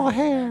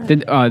 Thistlehair.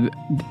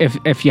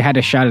 If you had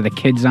a shot of the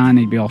kids on,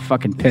 they'd be all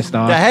fucking pissed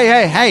off.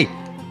 Yeah, hey!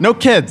 No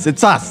kids.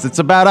 It's us. It's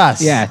about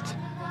us. Yeah.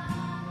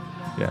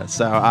 Yeah.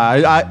 So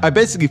I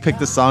basically picked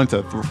this song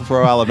to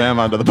throw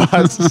Alabama under the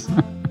bus.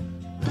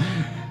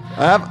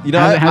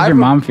 How's your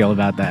mom feel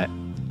about that?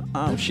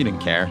 She didn't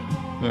care.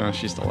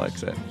 She still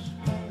likes it.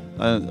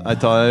 I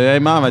told her, "Hey,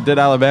 Mom, I did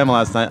Alabama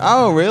last night."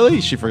 "Oh,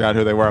 really?" She forgot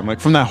who they were. I'm like,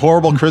 "From that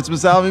horrible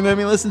Christmas album you made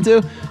me listen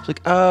to?" She's like,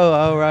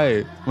 "Oh,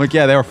 right." I'm like,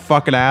 "Yeah, they were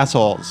fucking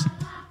assholes.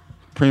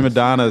 Prima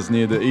donnas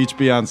need to each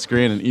be on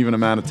screen an even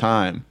amount of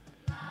time."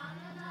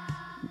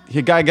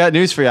 Hey, guy, got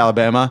news for you,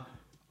 Alabama.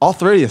 All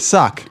 3 of you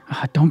suck.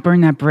 Don't burn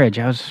that bridge.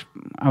 I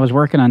was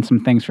working on some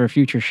things for a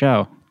future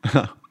show.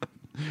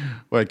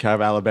 Wait, can I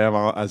have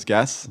Alabama as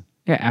guests?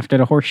 Yeah, after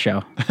the horse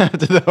show.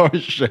 After the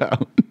horse show.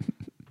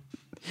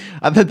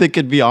 I thought they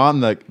could be on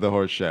the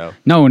horse show.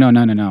 No.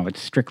 It's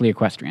strictly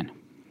equestrian.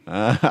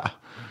 Well,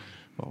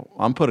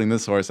 I'm putting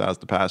this horse out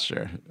to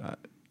pasture.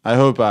 I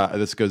hope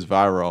this goes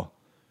viral.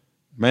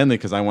 Mainly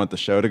because I want the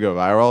show to go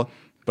viral,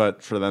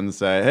 but for them to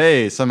say,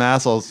 "Hey, some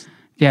assholes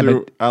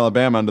threw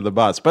Alabama under the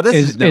bus." But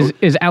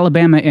is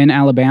Alabama in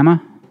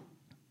Alabama?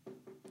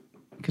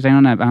 Because I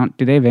don't know.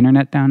 Do they have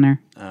internet down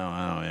there? Oh,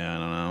 yeah, I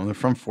don't know. They're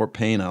from Fort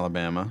Payne,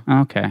 Alabama.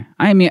 Okay.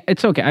 I mean,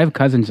 it's okay. I have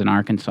cousins in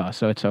Arkansas,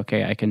 so it's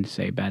okay. I can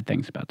say bad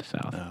things about the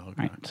South. Oh, okay.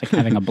 Right? It's like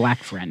having a black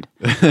friend.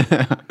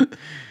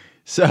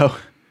 So,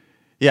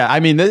 yeah,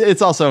 I mean,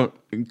 it's also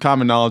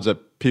common knowledge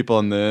that people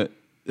in the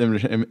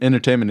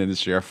entertainment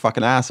industry are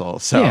fucking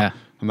assholes. So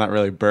I'm not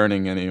really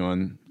burning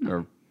anyone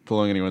or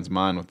blowing anyone's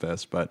mind with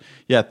this. But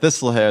yeah,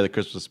 Thistlehair, the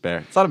Christmas Bear.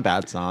 It's not a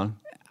bad song.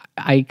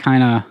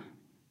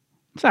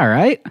 It's all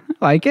right. I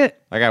like it.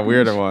 I got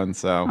weirder ones,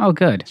 so. Oh,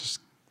 good. Just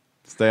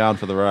stay on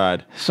for the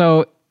ride.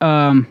 So,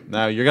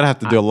 now you're gonna have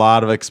to do a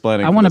lot of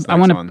explaining. I want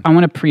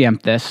to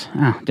preempt this.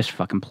 Just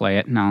fucking play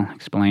it, and I'll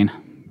explain.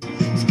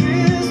 It's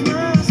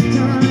Christmas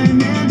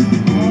time,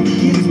 and all the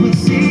kids will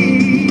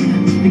see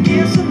the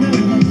gifts under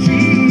the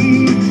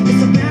tree.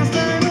 It's the best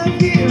time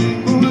of year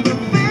for the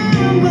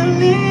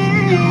family.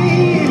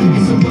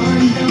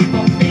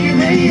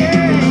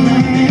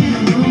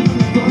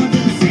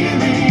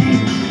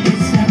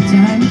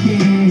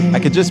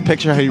 just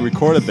picture how you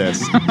recorded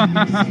this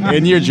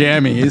in your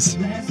jammies,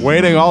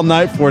 waiting all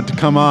night for it to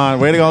come on,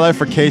 waiting all night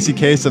for Casey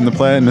Kasem to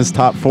play it in his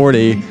top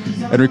 40,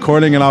 and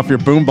recording it off your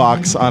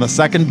boombox on a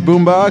second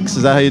boombox.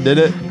 Is that how you did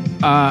it?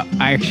 I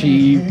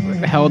actually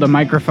held a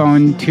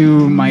microphone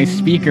to my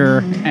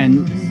speaker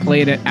and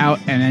played it out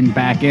and then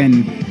back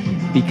in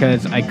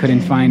because I couldn't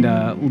find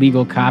a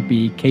legal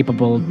copy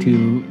capable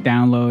to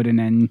download and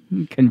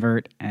then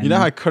convert. And You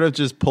know, I could have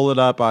just pulled it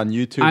up on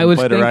YouTube I and was,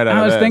 played it right out I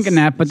of was this thinking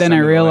that, but and then I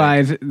send it away.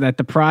 realized that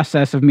the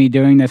process of me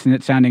doing this and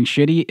it sounding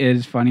shitty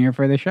is funnier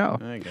for the show.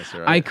 I guess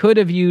you're right. I could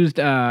have used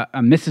a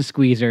Mrs.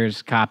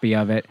 Squeezer's copy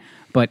of it,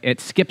 but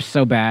it skips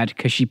so bad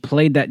because she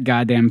played that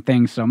goddamn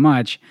thing so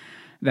much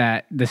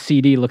that the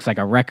CD looks like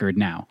a record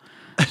now.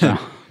 So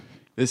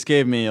This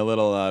gave me a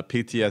little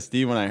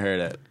PTSD when I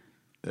heard it.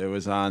 It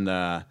was on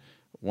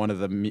one of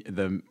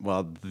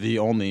the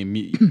only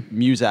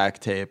Muzak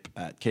tape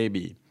at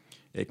KB.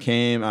 It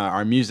came,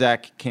 our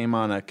Muzak came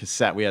on a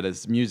cassette. We had a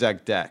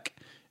Muzak deck,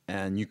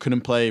 and you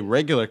couldn't play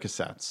regular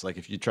cassettes. Like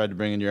if you tried to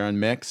bring in your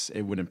own mix,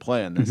 it wouldn't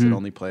play on this. It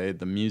only played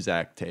the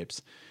Muzak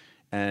tapes,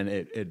 and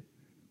it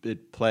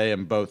play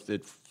them both.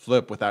 It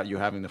flip without you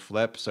having to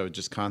flip, so it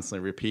just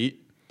constantly repeat.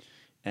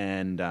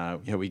 And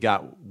we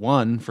got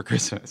one for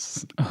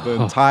Christmas.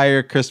 The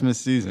entire Christmas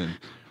season,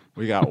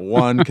 we got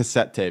one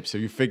cassette tape. So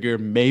you figure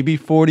maybe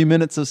 40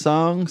 minutes of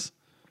songs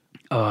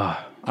on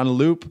a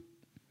loop.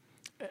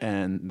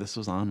 And this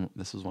was one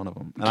of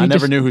them. And I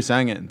never knew who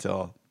sang it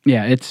until.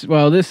 yeah,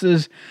 this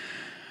is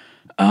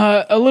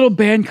a little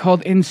band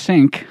called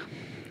NSYNC.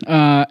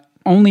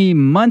 Only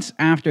months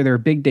after their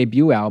big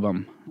debut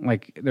album,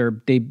 like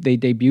they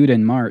debuted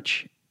in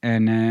March.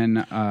 And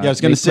then I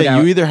was going to say,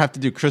 you either have to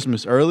do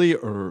Christmas early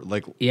or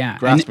like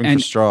grasping for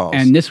straws.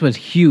 And this was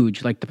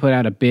huge, like to put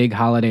out a big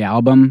holiday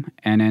album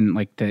and then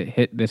like to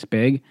hit this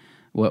big,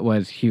 what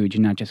was huge,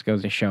 and that just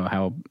goes to show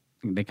how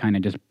they kind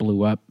of just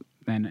blew up.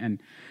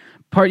 And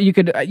part you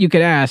could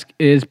ask,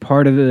 is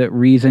part of the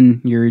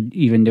reason you're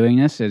even doing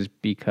this is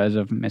because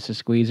of Mrs.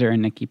 Squeezer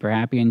and to keep her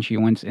happy, and she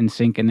wants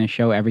NSYNC in this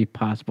show every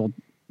possible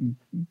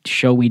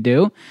show we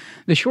do?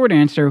 The short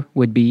answer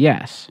would be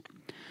yes.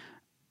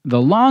 The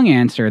long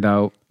answer,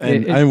 though,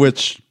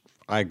 which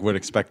I would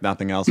expect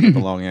nothing else but the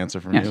long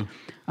answer from you.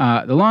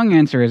 The long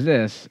answer is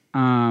this.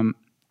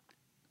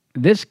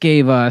 This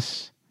gave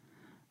us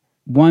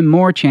one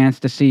more chance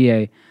to see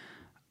a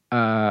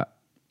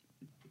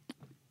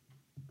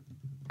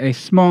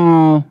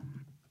small.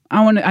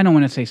 I don't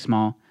want to say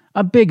small.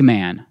 A big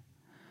man,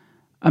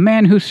 a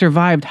man who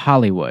survived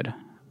Hollywood.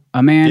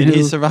 A man Did who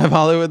he survive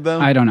Hollywood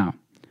though? I don't know.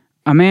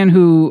 A man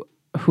who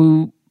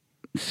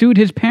sued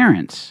his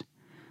parents.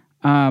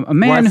 A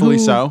man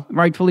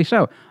rightfully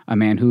so. A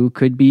man who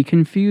could be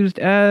confused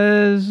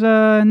as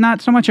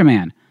not so much a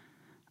man.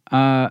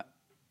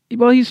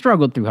 Well, he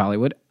struggled through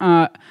Hollywood.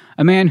 A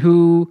man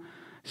who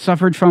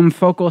suffered from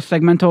focal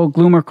segmental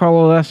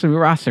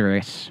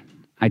glomerulosclerosis.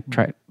 I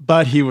tried,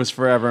 but he was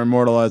forever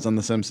immortalized on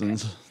The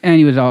Simpsons. And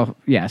he was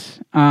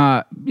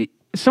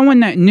someone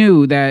that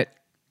knew that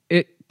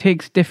it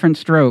takes different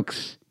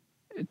strokes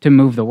to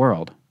move the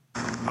world.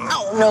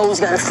 Oh no, he's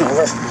got a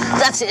fever.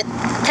 That's it.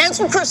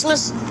 Cancel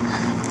Christmas.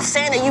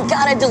 Santa, you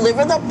gotta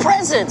deliver the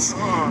presents.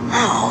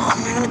 Oh, what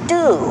am I gonna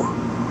do?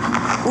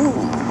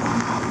 Ooh,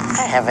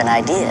 I have an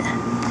idea.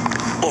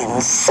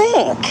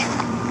 NSYNC.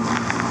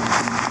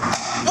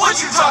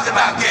 What you talking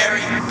about,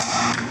 Gary?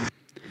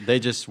 They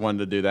just wanted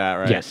to do that,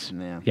 right? Yes.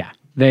 Yeah.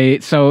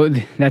 So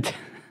that's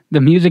the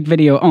music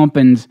video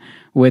opens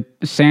with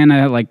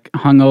Santa like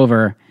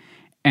hungover,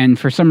 and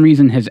for some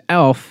reason his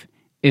elf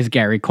is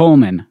Gary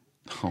Coleman.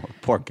 Oh,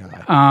 poor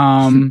guy.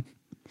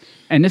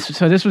 And this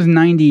was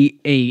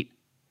 98.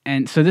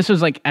 And so this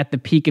was like at the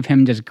peak of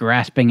him just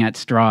grasping at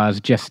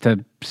straws just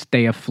to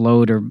stay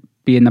afloat or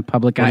be in the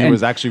public eye. He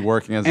was actually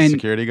working as a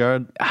security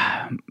guard?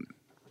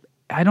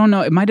 I don't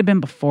know. It might have been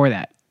before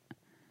that.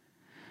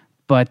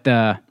 But,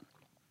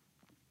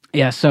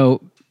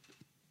 so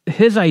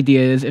his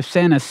idea is if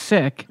Santa's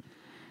sick,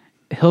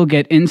 he'll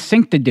get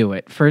NSYNC to do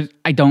it.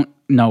 I don't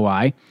know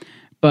why.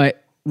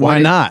 But why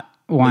not?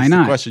 Why That's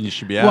not? The question you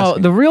should be asking. Well,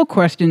 the real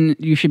question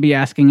you should be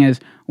asking is,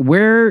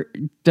 where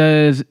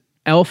does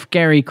Elf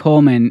Gary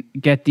Coleman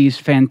get these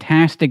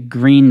fantastic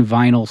green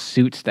vinyl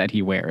suits that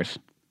he wears?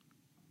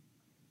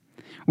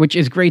 Which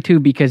is great too,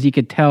 because you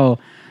could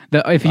tell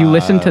that if you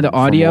listen to the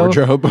audio,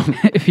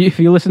 if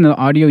you listen to the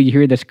audio, you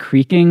hear this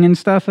creaking and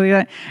stuff like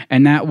that,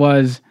 and that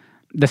was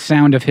the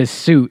sound of his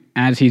suit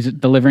as he's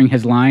delivering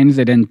his lines.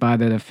 They didn't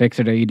bother to fix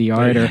it or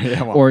ADR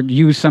it or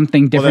use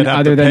something different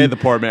other than pay the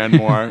poor man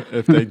more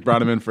if they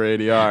brought him in for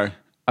ADR.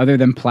 Other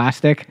than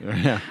plastic.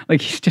 Yeah. Like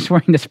he's just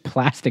wearing this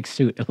plastic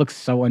suit. It looks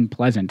so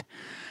unpleasant.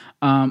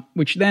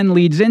 Which then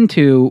leads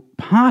into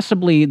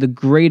possibly the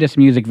greatest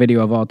music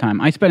video of all time.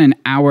 I spent an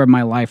hour of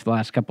my life the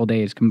last couple of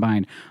days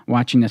combined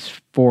watching this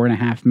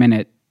 4.5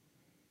 minute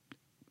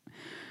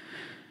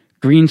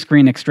green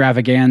screen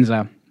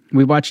extravaganza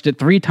We watched it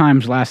 3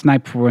 times last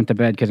night before we went to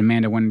bed because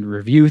Amanda wanted to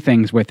review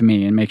things with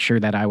me and make sure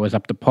that I was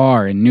up to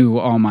par and knew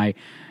all my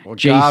Well,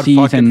 God JCs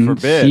fucking and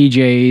forbid.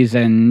 CJs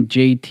and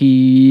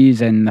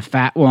JTs and the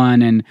fat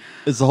one. And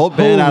Is the whole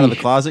band out of the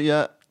Holy closet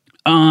yet?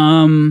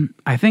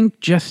 I think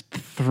just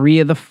 3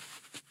 of the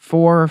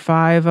 4 or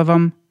 5 of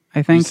them.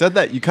 I think You said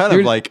that. You kind of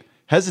There's- like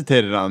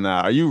hesitated on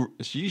that. Are you?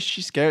 She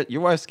scared?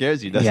 Your wife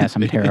scares you, doesn't Yes,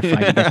 I'm she?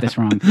 terrified to get this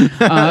wrong.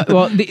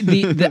 Well,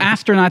 the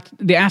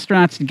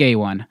astronaut's the gay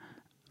one.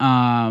 The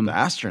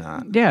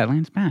astronaut. Yeah,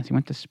 Lance Bass. He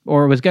went to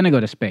or was going to go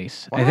to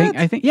space. What?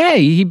 I think. Yeah,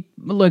 he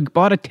like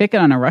bought a ticket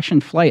on a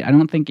Russian flight. I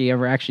don't think he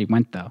ever actually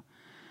went though.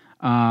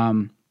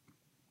 And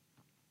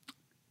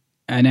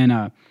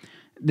then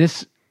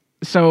this.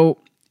 So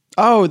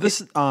Oh,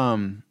 this.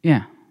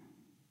 yeah,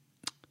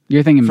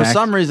 you're thinking For back.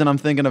 some reason, I'm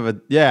thinking of a.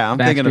 Yeah, I'm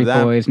thinking of Backstreet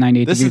that. Boys,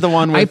 98 This is Degrees. the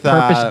one with.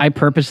 I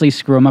purposely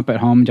screw them up at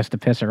home just to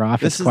piss her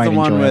off. this It's is quite the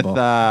one enjoyable.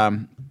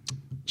 with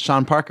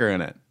Sean Parker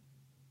in it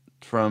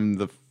from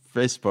the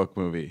Facebook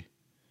movie.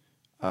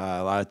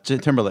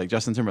 Timberlake,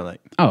 Justin Timberlake.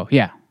 Oh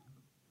yeah,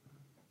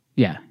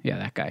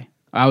 that guy.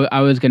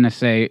 I was gonna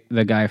say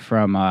the guy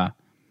from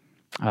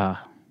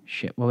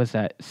shit. What was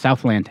that?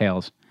 Southland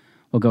Tales.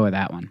 We'll go with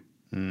that one.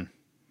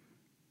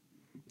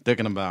 Dick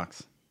in a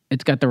Box.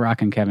 It's got The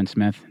Rock and Kevin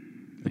Smith.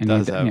 It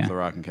does have The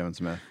Rock and Kevin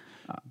Smith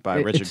by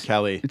Richard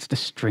Kelly. It's the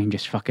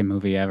strangest fucking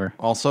movie ever.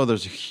 Also,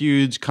 there's a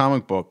huge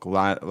comic book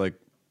like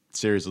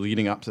series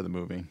leading up to the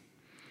movie.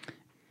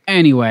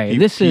 Anyway,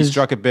 He is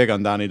struck it big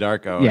on Donnie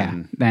Darko. yeah.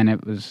 and Then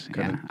it was.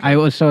 Yeah. I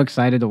was so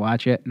excited to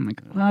watch it. I'm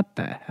like, what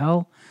the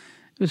hell?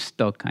 It was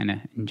still kind of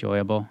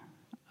enjoyable.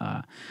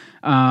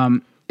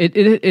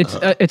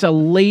 It's a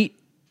late.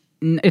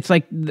 It's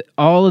like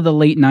all of the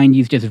late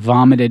 '90s just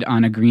vomited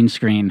on a green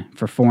screen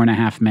for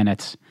 4.5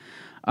 minutes.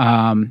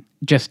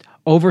 Just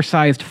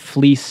oversized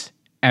fleece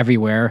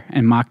everywhere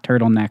and mock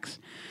turtlenecks.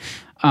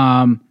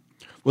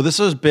 Well, this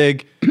was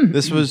big.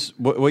 This was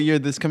what year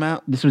did this come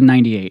out? This was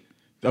 '98.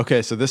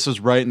 Okay, so this was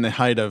right in the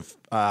height of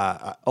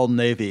Old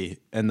Navy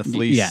and the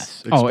fleece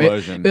Yes.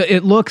 explosion.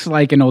 It looks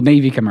like an Old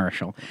Navy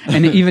commercial,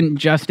 and even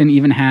Justin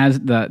even has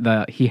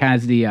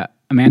the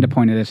Amanda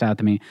pointed this out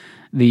to me,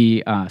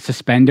 the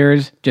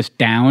suspenders just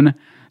down.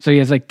 So he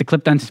has like the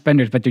clipped-on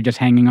suspenders, but they're just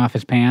hanging off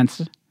his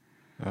pants.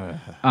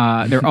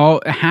 They're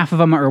all half of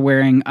them are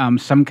wearing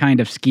some kind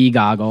of ski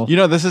goggle. You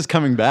know, this is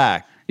coming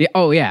back. Yeah.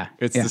 Oh yeah.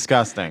 It's yeah.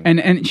 disgusting.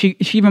 And she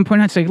even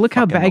pointed out, like, look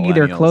how Fucking baggy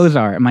their millennials. clothes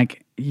are. I'm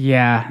like,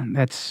 yeah,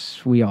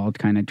 we all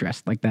kind of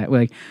dressed like that.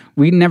 Like,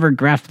 we never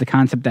grasped the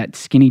concept that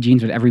skinny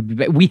jeans would ever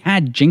be. We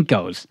had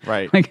Jinkos,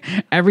 Right. Like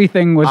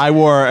everything was. I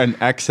wore an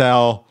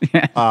XL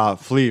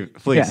fleece.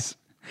 Yeah.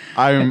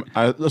 I'm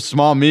a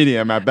small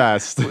medium at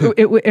best.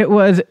 it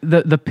was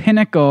the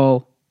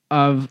pinnacle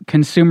of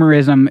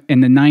consumerism in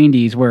the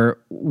 90s, where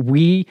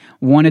we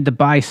wanted to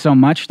buy so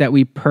much that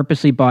we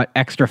purposely bought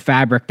extra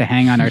fabric to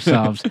hang on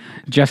ourselves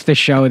just to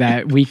show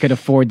that we could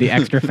afford the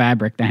extra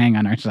fabric to hang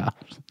on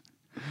ourselves.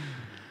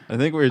 I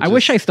think we're. I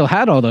wish I still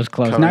had all those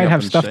clothes. Now covering I'd up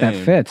have in stuff that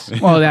shame.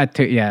 fits. Well, that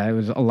too. Yeah, it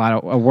was a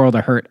world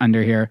of hurt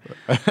under here.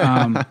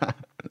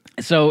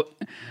 So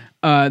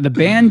the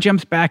band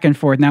jumps back and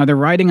forth. Now they're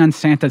riding on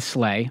Santa's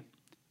sleigh,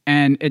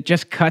 and it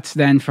just cuts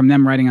then from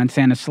them riding on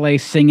Santa's sleigh,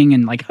 singing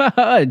and like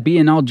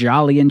being all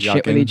jolly and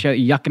shit with Yucking. each other,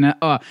 yucking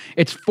it.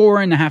 It's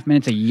 4.5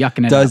 minutes of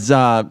yucking it. Does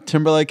up.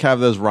 Timberlake have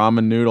those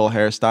ramen noodle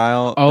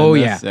hairstyle? Oh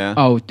in yeah. this?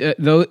 Oh,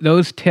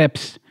 those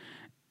tips.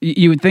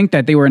 You would think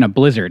that they were in a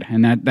blizzard,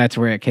 and that's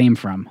where it came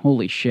from.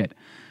 Holy shit.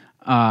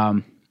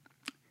 So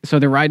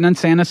they're riding on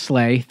Santa's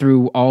sleigh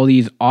through all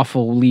these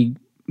awfully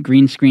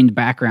green screened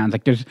backgrounds.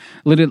 Like there's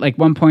literally like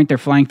one point they're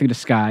flying through the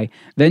sky.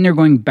 Then they're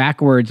going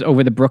backwards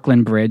over the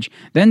Brooklyn Bridge.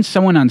 Then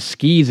someone on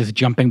skis is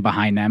jumping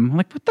behind them. I'm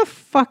like, what the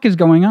fuck is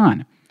going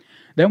on?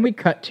 Then we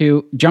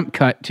jump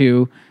cut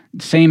to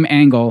same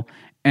angle,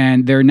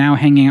 and they're now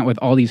hanging out with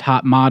all these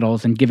hot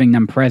models and giving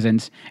them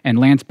presents. And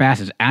Lance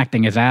Bass is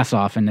acting his ass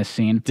off in this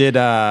scene. Did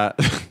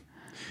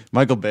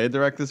Michael Bay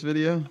direct this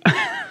video?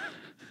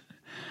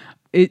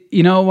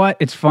 You know what?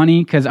 It's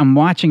funny because I'm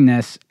watching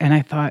this and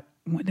I thought,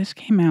 when this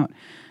came out,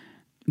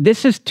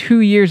 this is 2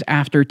 years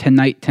after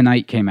Tonight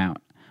Tonight came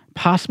out.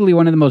 Possibly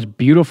one of the most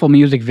beautiful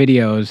music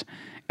videos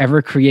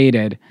ever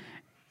created,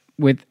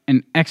 with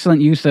an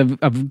excellent use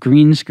of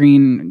green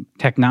screen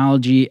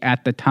technology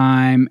at the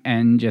time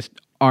and just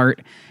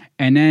art.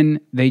 And then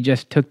they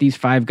just took these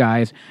 5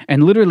 guys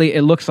and literally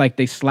it looks like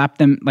they slapped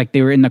them like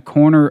they were in the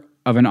corner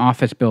of an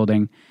office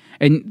building.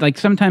 And like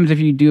sometimes if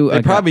you do...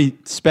 They probably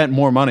spent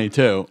more money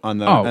too on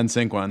the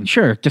NSYNC one.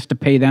 Sure, just to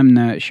pay them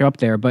to show up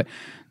there. But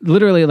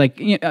literally, like,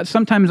 you know,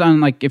 sometimes on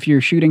like if you're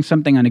shooting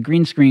something on a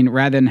green screen,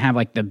 rather than have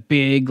like the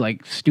big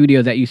like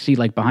studio that you see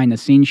like behind the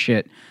scenes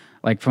shit,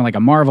 like from like a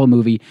Marvel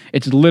movie,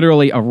 it's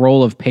literally a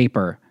roll of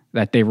paper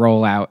that they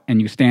roll out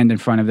and you stand in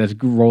front of this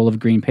roll of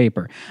green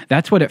paper.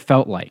 That's what it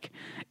felt like.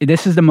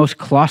 This is the most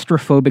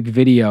claustrophobic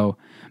video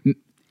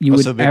you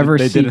would ever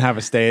see. They didn't have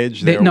a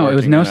stage? No, it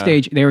was no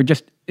stage. They were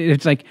just,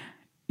 it's like,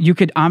 you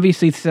could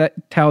obviously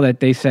tell that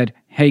they said,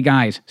 hey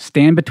guys,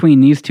 stand between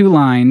these 2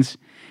 lines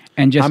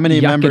and just How many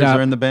yuck members it up.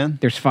 are in the band?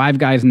 There's 5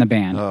 guys in the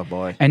band. Oh,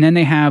 boy. And then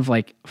they have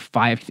like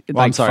 5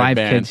 Well, I'm sorry, 5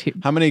 band. kids.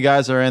 How many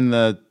guys are in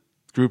the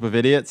group of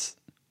idiots?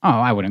 Oh,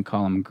 I wouldn't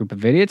call them a group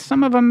of idiots.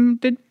 Some of them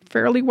did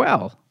fairly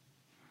well.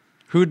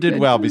 Who did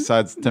well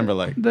besides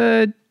Timberlake?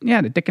 The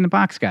Dick in the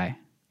Box guy.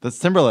 That's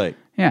Timberlake.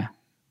 Yeah.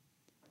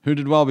 Who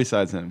did well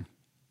besides him?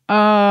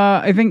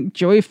 I think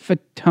Joey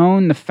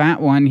Fatone, the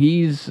fat one,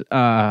 he's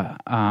I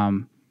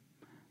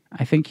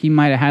think he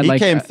might have had He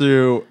came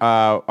through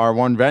our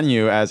one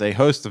venue as a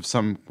host of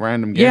some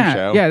random game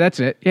show. Yeah, that's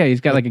it. Yeah,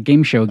 he's got like a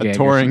game show gig. A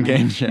touring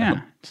game show.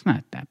 Yeah, it's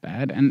not that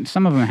bad. And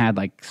some of them had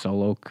like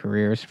solo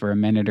careers for a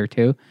minute or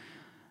two.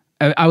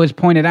 I was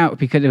pointed out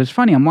because it was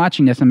funny. I'm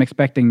watching this. I'm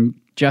expecting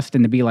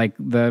Justin to be like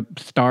the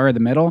star of the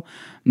middle.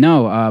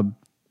 No,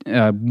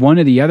 one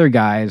of the other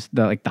guys,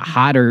 the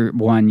hotter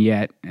one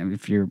yet,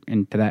 if you're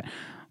into that,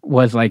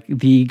 was like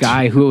the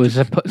guy who it was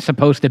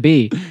supposed to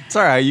be. It's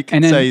all right. You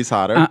can say he's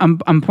hotter.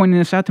 I'm pointing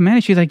this out to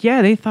Manny. She's like,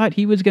 yeah, they thought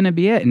he was going to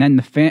be it. And then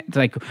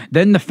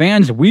the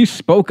fans, we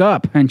spoke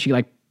up. And she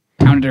like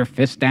pounded her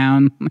fist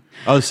down.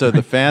 Oh, so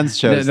the fans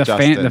chose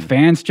Justin. The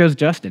fans chose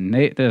Justin.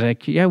 They're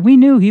like, yeah, we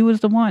knew he was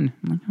the one.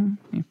 I'm like, oh,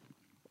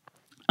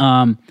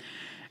 yeah.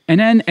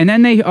 And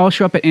then they all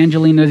show up at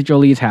Angelina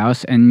Jolie's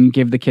house and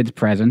give the kids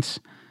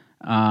presents.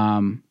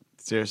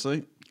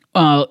 Seriously?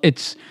 Well,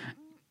 it's,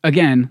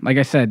 again, like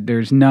I said,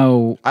 there's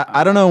no...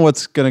 I don't know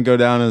what's going to go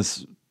down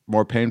as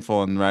more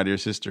painful in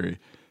Radio's history.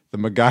 The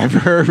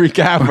MacGyver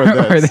recap or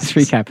this? Or this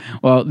recap.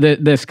 Well,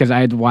 this, because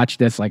I had watched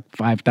this like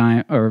 5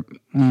 times, or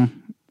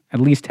at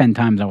least 10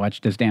 times I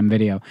watched this damn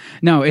video.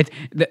 No,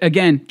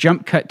 again,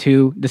 jump cut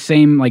to the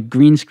same like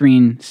green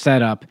screen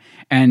setup,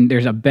 and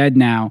there's a bed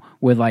now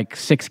with like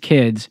 6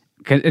 kids,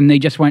 and they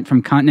just went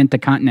from continent to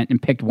continent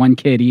and picked one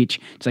kid each.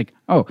 It's like,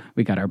 oh,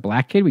 we got our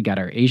black kid, we got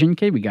our Asian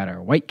kid, we got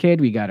our white kid,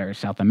 we got our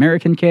South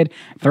American kid.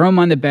 Throw them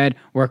on the bed,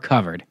 we're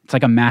covered. It's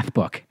like a math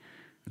book.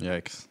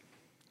 Yikes.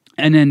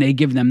 And then they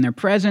give them their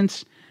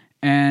presents,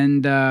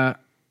 and then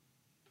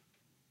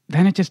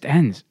it just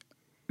ends.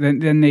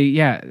 Then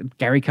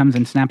Gary comes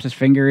and snaps his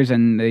fingers,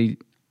 and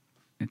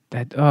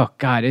oh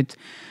God, it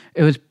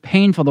was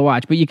painful to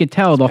watch, but you could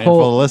tell painful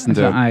to listen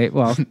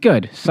to.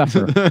 Good,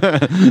 suffer.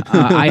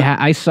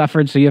 I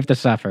suffered, so you have to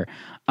suffer.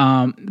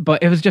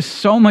 But it was just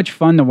so much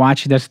fun to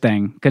watch this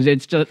thing, because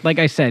it's just, like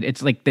I said,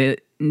 it's like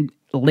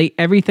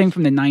everything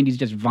from the 90s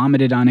just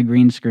vomited on a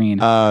green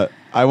screen. I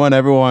want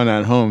everyone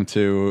at home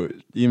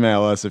to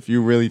email us if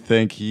you really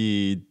think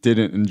he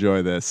didn't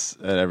enjoy this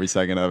at every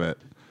second of it.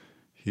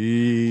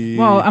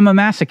 Well, I'm a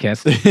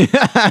masochist.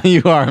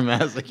 You are a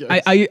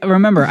masochist. I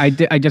remember I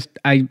just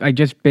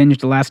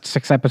binged the last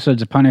 6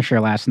 episodes of Punisher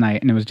last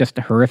night, and it was just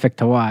horrific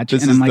to watch.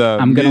 This and is I'm like, the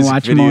I'm gonna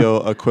watch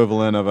video more.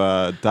 equivalent of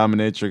a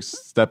dominatrix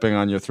stepping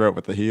on your throat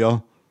with a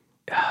heel.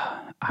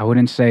 I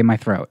wouldn't say my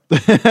throat.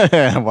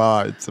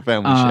 Well, it's a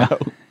family show.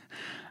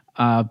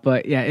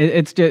 But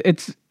yeah,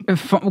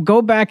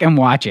 go back and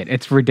watch it.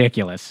 It's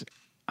ridiculous.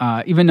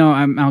 Even though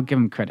I'll give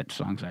him credit. The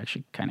songs are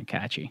actually kind of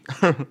catchy.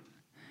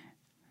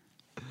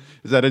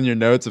 Is that in your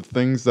notes of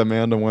things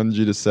Amanda wanted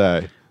you to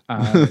say?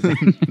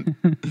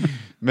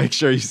 Make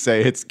sure you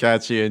say it's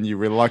catchy and you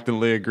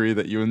reluctantly agree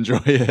that you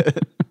enjoy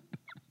it.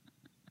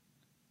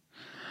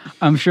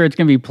 I'm sure it's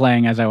going to be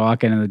playing as I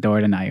walk into the door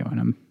tonight when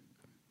I'm...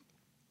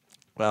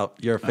 Well,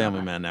 you're a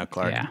family man now,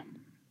 Clark. Yeah.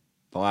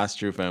 The last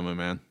true family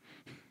man.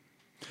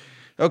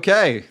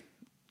 Okay,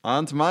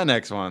 on to my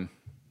next one.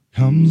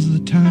 Comes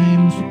the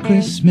time for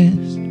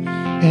Christmas,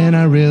 and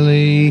I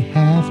really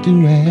have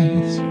to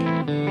ask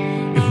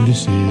if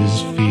this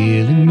is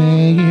feeling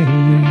merry,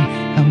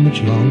 how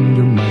much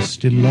longer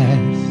must it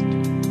last?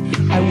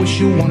 I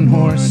wish a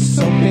one-horse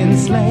open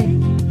sleigh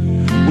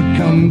would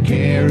come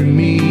carry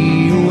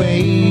me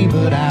away,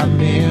 but I've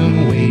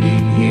been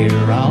waiting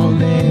here all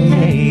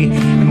day,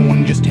 and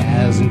one just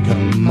hasn't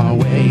come my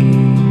way.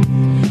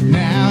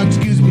 Now,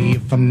 excuse me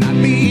if I'm not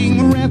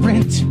being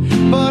reverent,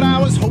 but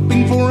I was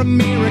hoping for a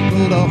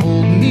miracle to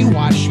hold me,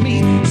 wash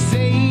me,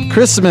 say...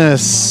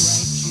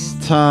 Christmas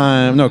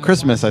time. No,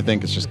 Christmas, I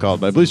think it's just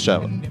called by Blues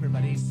Traveler.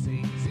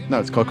 No,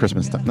 it's called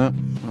Christmas time. No.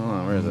 Hold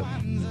on, where is it?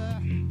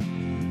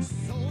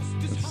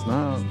 It's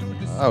not.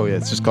 Oh, yeah,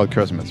 it's just called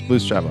Christmas.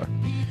 Blues Traveler.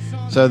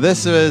 So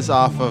this is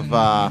off of,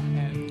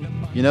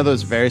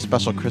 those very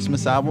special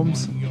Christmas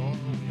albums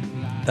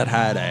that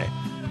had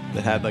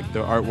like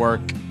the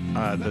artwork,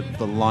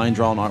 the line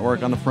drawn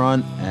artwork on the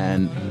front,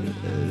 and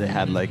they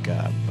had like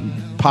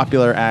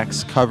popular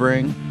acts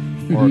covering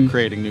or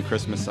creating new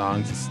Christmas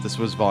songs. This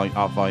was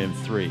volume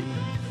 3,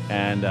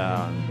 and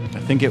I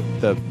think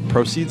the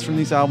proceeds from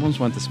these albums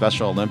went to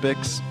Special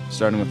Olympics,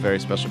 starting with Very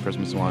Special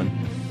Christmas 1,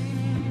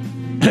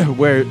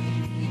 where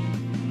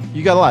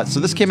you got a lot. So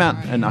this came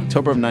out in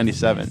October of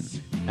 '97,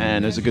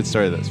 and there's a good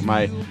story to this.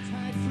 My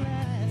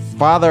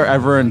father,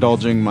 ever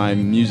indulging my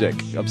music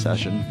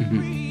obsession,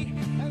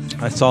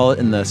 I saw it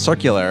in the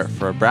circular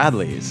for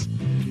Bradley's,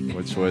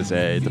 which was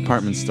a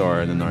department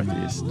store in the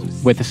Northeast.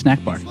 With a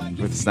snack bar.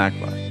 With a snack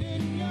bar.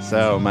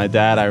 So my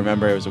dad, I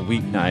remember it was a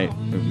weeknight.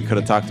 We could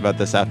have talked about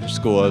this after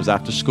school. It was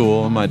after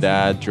school, and my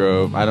dad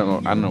drove. I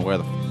don't know where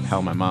the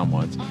hell my mom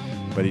was.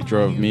 But he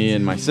drove me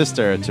and my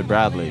sister to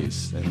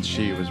Bradley's, and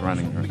she was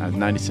running. At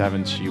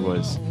 97,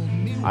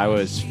 I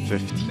was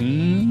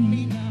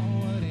 15,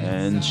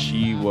 and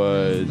she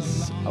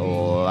was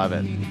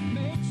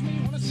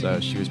 11. So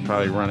she was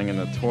probably running in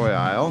the toy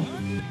aisle,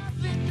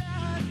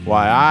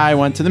 while I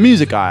went to the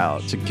music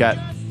aisle to get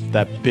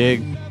that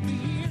big.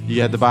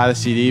 You had to buy the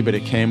CD, but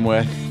it came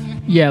with.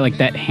 Yeah, like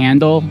that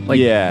handle. Like,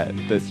 yeah,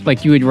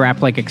 like you would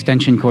wrap like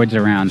extension cords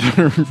around.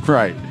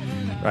 right.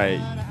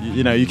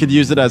 You know, you could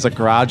use it as a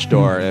garage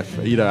door if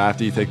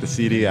after you take the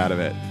CD out of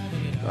it.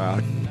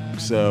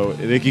 So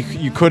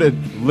you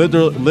couldn't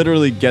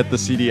literally get the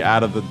CD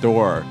out of the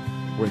door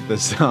with the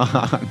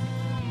song.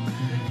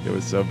 It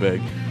was so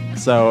big.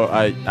 So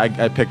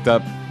I picked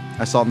up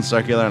Assault and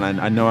Circular, and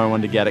I know I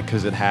wanted to get it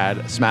because it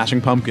had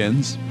Smashing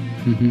Pumpkins.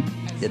 Mm-hmm.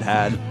 It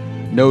had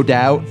No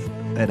Doubt.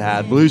 It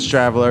had Blues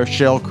Traveler,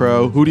 Sheryl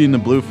Crow, Hootie and the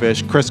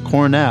Bluefish, Chris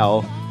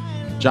Cornell,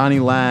 Johnny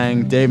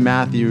Lang, Dave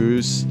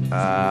Matthews,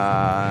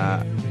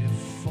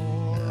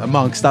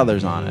 amongst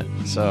others on it.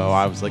 So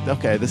I was like,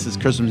 okay, this is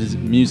Christmas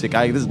music.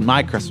 This is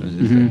my Christmas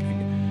music.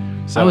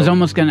 Mm-hmm. So I was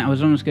almost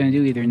gonna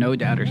do either No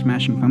Doubt or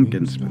Smashing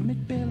Pumpkins.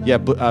 Yeah,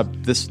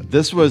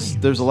 this was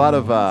there's a lot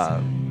of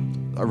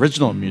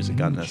original music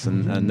on this,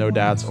 and No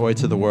Doubt's "Oi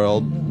to the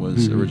World"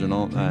 was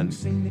original, and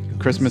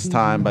 "Christmas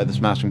Time" by the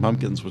Smashing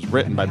Pumpkins was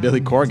written by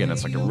Billy Corgan.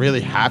 It's like a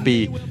really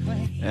happy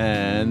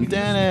and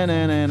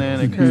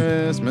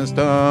Christmas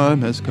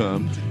time has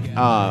come.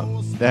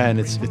 And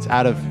it's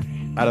out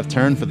of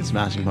turn for the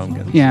Smashing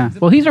Pumpkins. Yeah.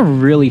 Well, he's a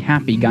really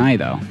happy guy,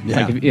 though.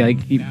 Yeah.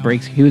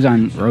 He was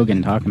on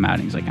Rogan talking about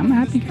it. He's like, I'm a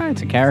happy guy.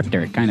 It's a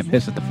character. It kind of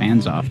pisses the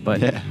fans off, but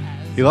yeah,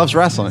 he loves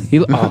wrestling. He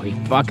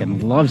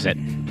fucking loves it.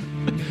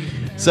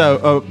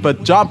 So,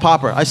 but John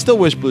Popper, I still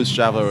wish Blues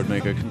Traveler would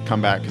make a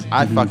comeback because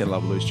I fucking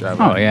love Blues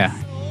Traveler. Oh yeah.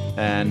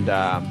 And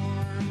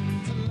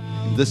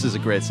this is a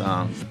great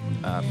song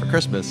for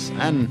Christmas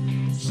and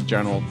just a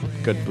general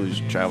good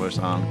Blues Traveler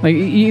song. Like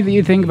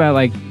you think about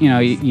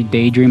you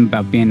daydream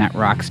about being that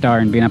rock star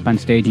and being up on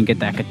stage and get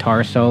that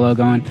guitar solo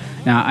going.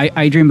 Now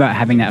I dream about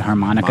having that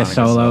harmonica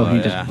solo.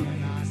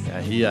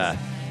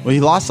 He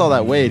lost all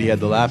that weight. He had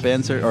the lap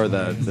answer or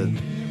the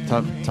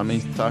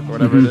tummy tuck or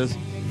whatever it is.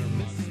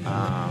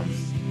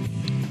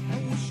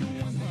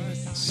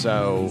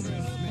 So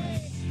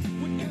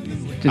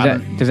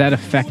does that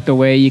affect the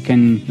way you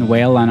can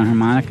wail on a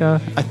harmonica?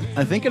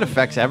 I think it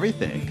affects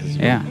everything because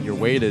your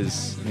weight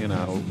is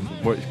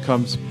what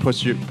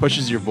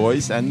pushes your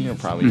voice and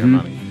probably your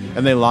money.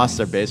 And they lost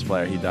their bass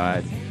player. He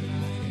died.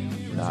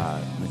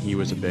 He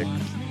was a big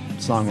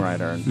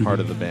songwriter and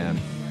part of the band.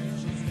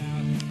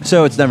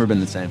 So it's never been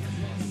the same.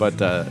 But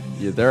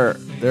their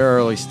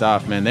early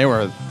stuff, man, they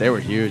were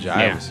huge.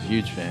 I was a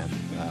huge fan.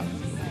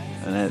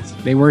 And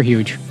they were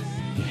huge.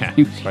 Yeah,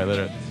 quite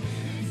literally.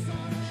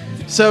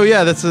 So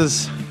yeah, this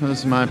is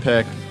my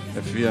pick.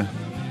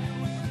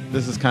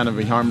 This is kind of,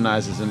 he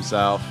harmonizes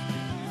himself.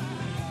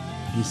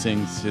 He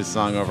sings his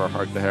song over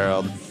 "Hark the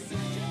Herald,"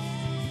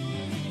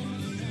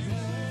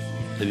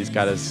 and he's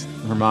got his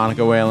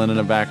harmonica wailing in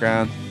the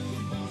background.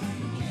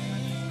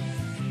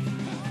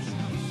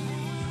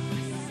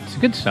 It's a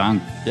good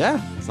song.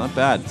 Yeah, it's not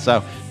bad.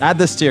 So add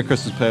this to your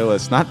Christmas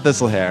playlist. Not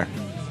Thistlehair,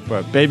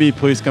 but "Baby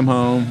Please Come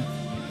Home"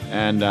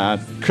 and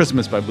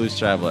 "Christmas" by Blues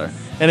Traveler.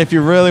 And if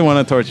you really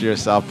want to torture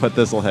yourself, put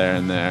Thistlehair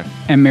in there.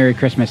 And "Merry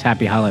Christmas,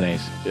 Happy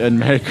Holidays." And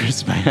 "Merry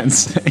Christmas" by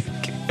NSYNC.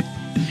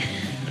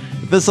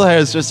 Thistlehair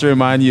is just to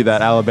remind you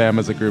that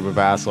Alabama's a group of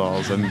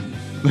assholes, and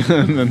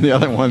then the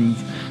other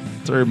one's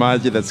to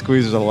remind you that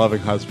Squeezer's a loving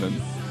husband.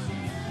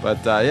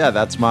 But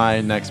that's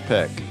my next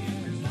pick.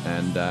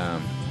 And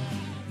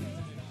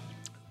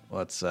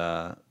let's.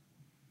 Oh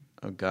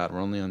God, we're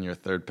only on your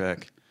third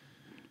pick.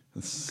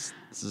 This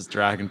is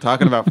dragging.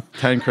 Talking about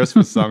 10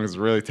 Christmas songs is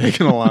really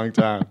taking a long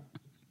time.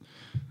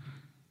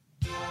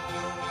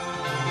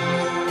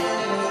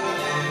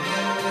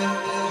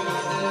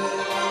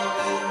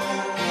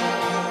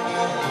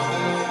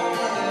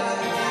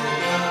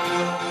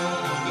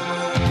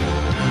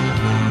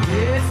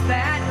 It's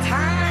that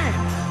time.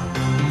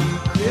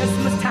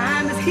 Christmas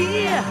time is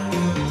here.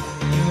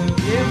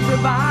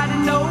 Everybody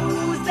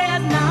knows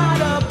there's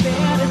not a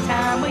better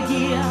time of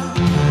year.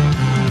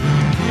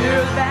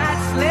 Hear that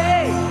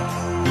sleigh.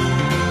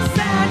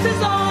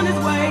 Santa's on his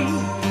way.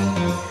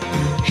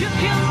 Hip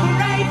hip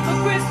parade for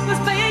Christmas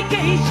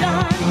vacation.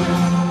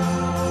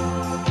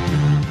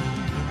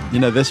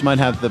 This might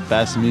have the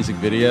best music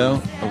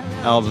video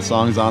of all the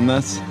songs on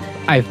this.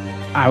 I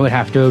would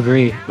have to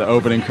agree. The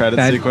opening credit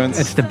sequence.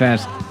 It's the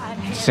best.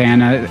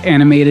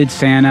 Animated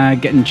Santa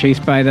getting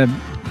chased by the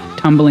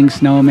tumbling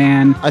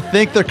snowman. I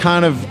think they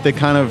kind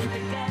of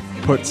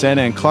put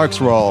Santa in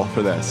Clark's role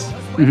for this.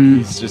 Mm-hmm.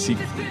 He's just a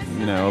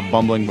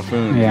bumbling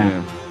buffoon.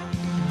 Yeah.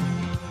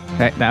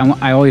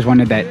 I always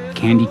wanted that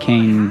candy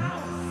cane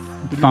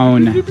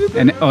phone,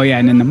 and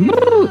then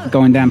the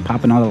going down,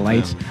 popping all the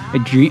lights.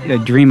 Yeah. A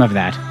dream of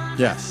that.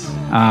 Yes.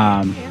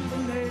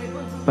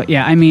 But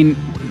yeah, I mean,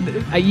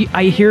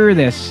 I hear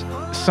this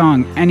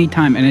song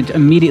anytime, and it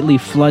immediately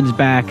floods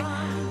back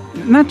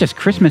not just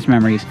Christmas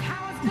memories.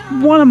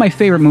 One of my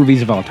favorite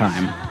movies of all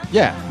time.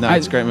 Yeah, no,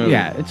 it's a great movie.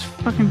 Yeah, it's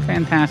fucking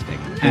fantastic.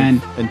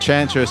 And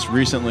Enchantress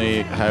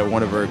recently had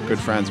one of her good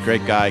friends,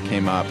 great guy,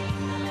 came up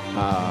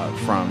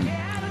from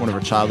one of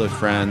her childhood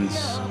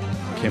friends,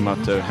 came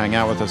up to hang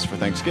out with us for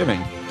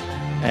Thanksgiving.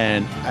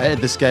 And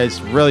this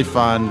guy's really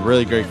fun,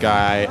 really great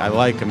guy. I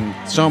like him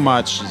so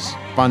much. He's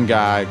a fun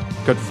guy,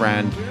 good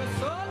friend.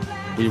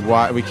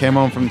 We came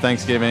home from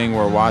Thanksgiving.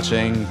 We're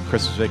watching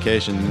Christmas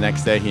Vacation. The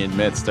next day, he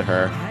admits to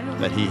her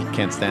that he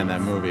can't stand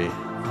that movie.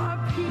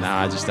 Now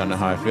I just don't know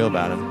how I feel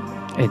about it.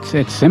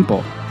 It's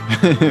simple.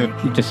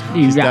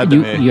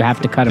 You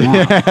have to cut him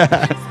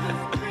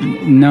off.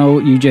 No,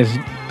 you just.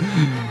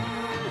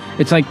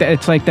 It's like that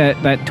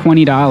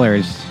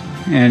 $20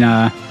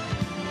 and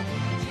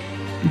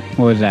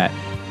what was that?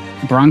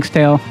 Bronx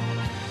Tale.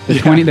 The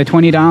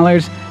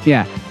 $20.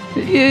 Yeah,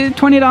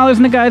 $20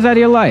 and the guy's out of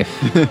your life.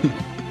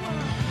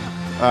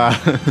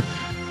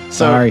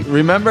 Sorry.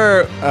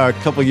 Remember a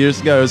couple years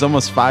ago? It was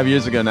almost 5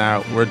 years ago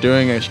now. We're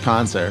doing a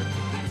concert,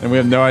 and we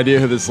have no idea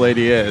who this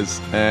lady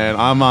is. And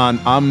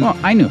Well,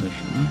 I knew who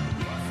she was.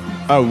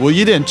 Oh, well,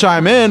 you didn't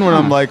chime in when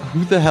I'm like,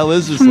 who the hell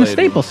is this From lady? the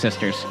Staple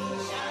Sisters.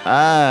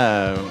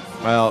 Oh,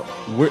 well,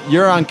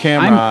 you're on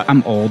camera.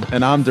 I'm old,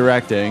 and I'm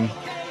directing,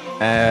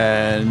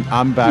 and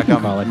I'm back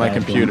on my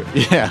computer.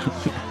 Yeah,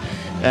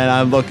 and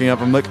I'm looking up.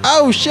 I'm like,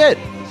 oh shit,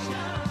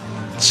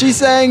 she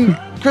sang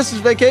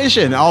Christmas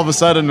Vacation. All of a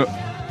sudden,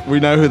 we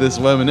know who this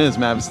woman is,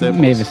 Mavis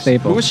Staples. Mavis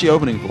Staples. Who was she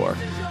opening for?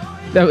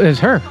 That was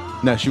her.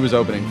 No, she was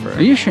opening for.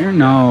 Are you sure?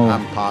 No.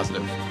 I'm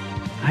positive.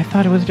 I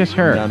thought it was just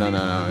her.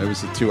 No. It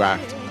was a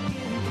 2-act.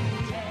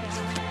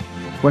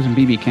 Wasn't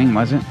B.B. King,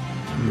 was it?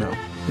 No.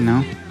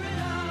 No?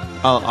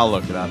 I'll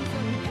look it up.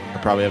 I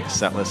probably have the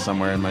set list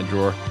somewhere in my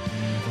drawer.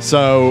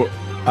 So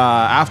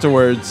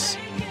afterwards,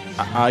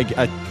 I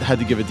had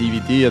to give a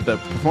DVD of the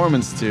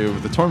performance to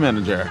the tour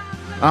manager.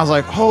 And I was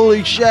like,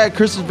 holy shit,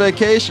 Christmas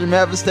Vacation,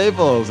 Mavis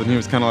Staples. And he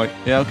was kind of like,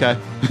 yeah, okay.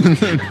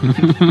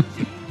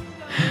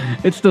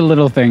 It's the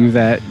little things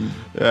that...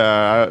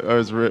 Yeah,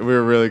 we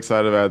were really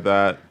excited about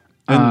that.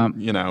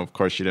 And, of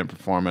course, she didn't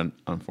perform it,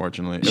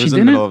 unfortunately. It was in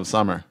the middle of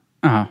summer.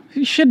 Oh,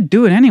 you should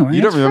do it anyway.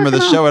 You don't remember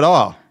the show at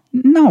all?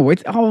 No,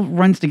 it all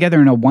runs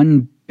together in a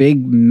one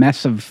big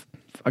mess of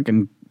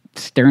fucking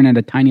staring at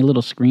a tiny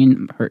little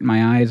screen, hurting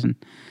my eyes, and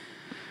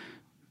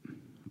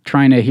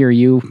trying to hear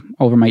you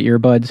over my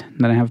earbuds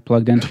that I have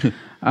plugged in.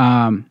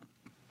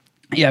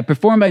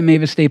 Performed by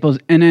Mavis Staples,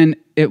 and then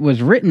it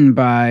was written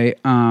by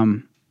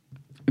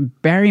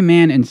Barry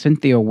Mann and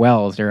Cynthia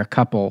Wells. They're a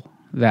couple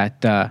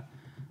that a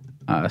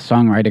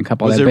songwriting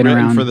couple was that's it been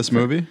written around for this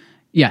movie?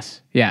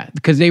 Yes, yeah,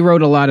 because they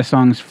wrote a lot of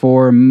songs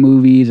for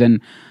movies, and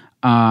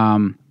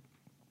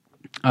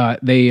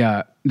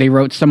they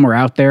wrote Somewhere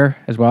Out There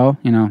as well.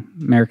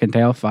 American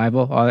Tail,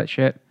 Fievel, all that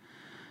shit.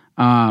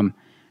 And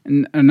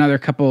another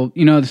couple,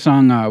 the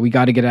song "We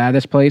Got to Get Out of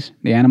This Place,"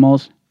 the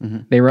Animals. Mm-hmm.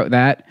 They wrote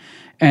that,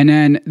 and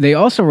then they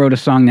also wrote a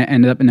song that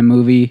ended up in the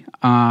movie.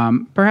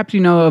 Perhaps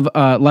you know of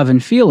 "Love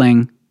and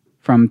Feeling"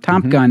 from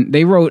Top Gun.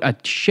 They wrote a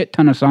shit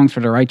ton of songs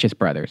for the Righteous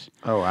Brothers.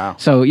 Oh wow!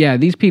 So yeah,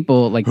 these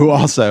people who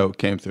also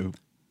came through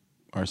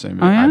our same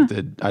movie. Oh, yeah?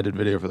 I did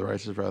video for the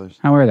Righteous Brothers.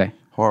 How were they?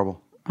 Horrible.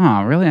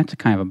 Oh, really? That's a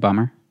kind of a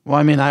bummer. Well,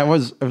 I mean, it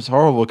was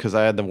horrible because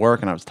I had to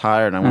work and I was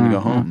tired and I wanted to go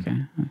home.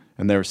 Okay.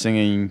 And they were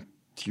singing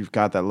 "You've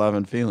Got That Love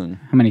and Feeling."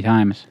 How many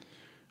times?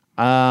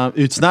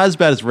 It's not as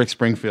bad as Rick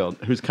Springfield,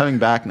 who's coming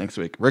back next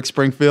week. Rick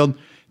Springfield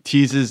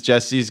teases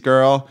Jesse's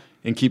girl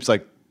and keeps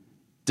like,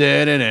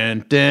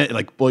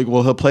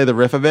 he'll play the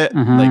riff of it,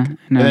 and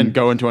then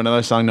go into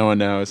another song no one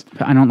knows.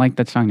 I don't like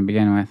that song to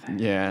begin with.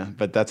 Yeah,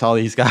 but that's all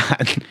he's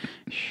got.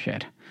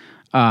 Shit.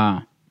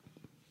 I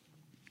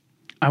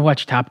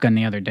watched Top Gun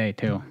the other day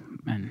too,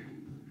 and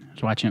I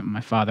was watching it with my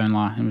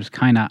father-in-law. It was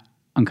kind of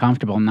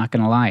uncomfortable. I'm not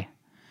gonna lie.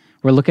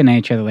 We're looking at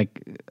each other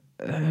like,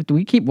 do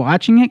we keep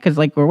watching it? Because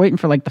we're waiting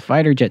for the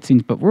fighter jet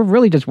scenes, but we're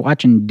really just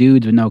watching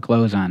dudes with no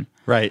clothes on.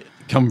 Right.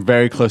 Come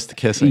very close to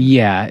kissing.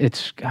 Yeah,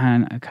 it's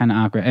kind of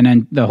awkward. And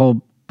then the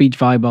whole beach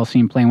volleyball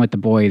scene playing with the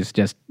boys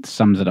just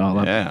sums it all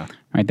up. Yeah.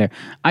 Right there.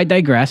 I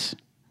digress.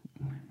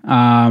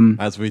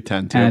 As we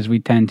tend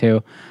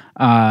to.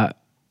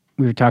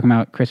 We were talking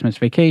about Christmas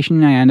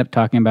Vacation. I end up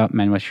talking about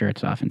Men with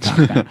Shirts Off and Top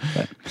Gun.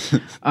 But,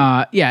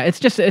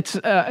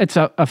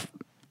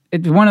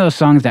 it's one of those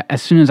songs that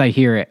as soon as I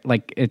hear it, I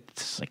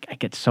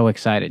get so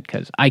excited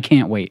because I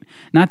can't wait.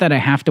 Not that I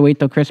have to wait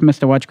till Christmas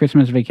to watch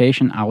Christmas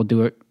Vacation. I will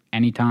do it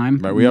anytime.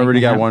 Right, we already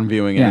got one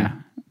viewing in.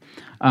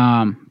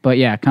 But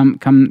yeah,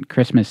 come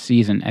Christmas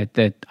season,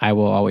 I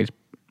will always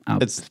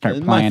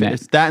start playing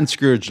it. That and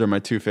Scrooge are my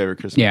two favorite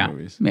Christmas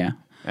movies. Yeah.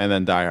 And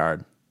then Die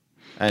Hard.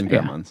 And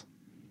Gremlins.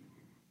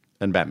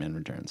 And Batman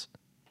Returns.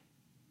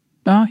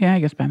 Oh, yeah, I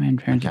guess Batman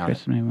Returns is a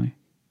Christmas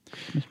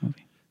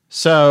movie.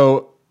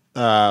 So,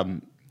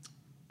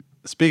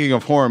 speaking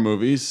of horror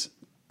movies,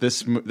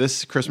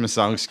 this Christmas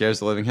song scares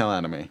the living hell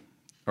out of me.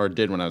 Or it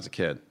did when I was a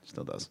kid.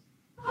 Still does.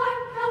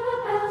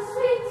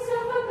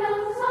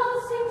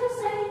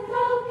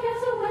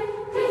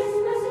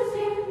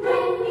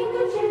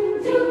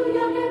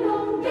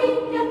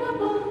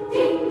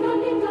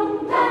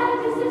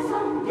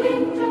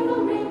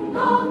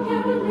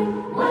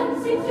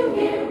 seems to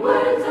hear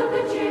words of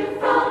good cheer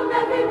from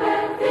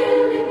everywhere,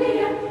 filling the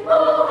air.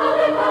 Oh, how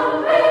they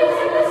come,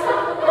 raising the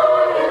sound,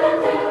 o'er hill and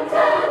dale,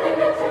 telling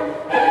their tale,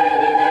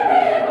 gaining their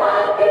rear,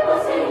 while people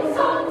sing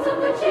songs of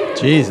good cheer.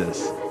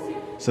 Jesus.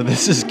 So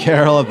this is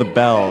Carol of the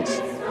Bells,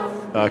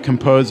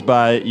 composed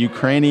by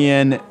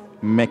Ukrainian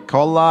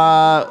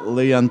Mykola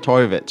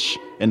Leontovich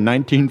in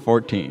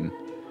 1914.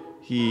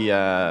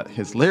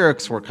 His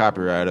lyrics were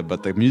copyrighted,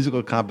 but the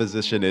musical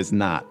composition is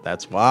not.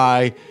 That's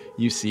why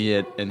you see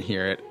it and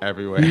hear it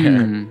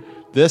everywhere.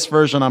 This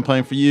version I'm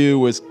playing for you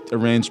was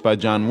arranged by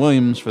John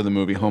Williams for the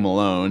movie Home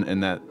Alone,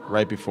 and that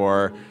right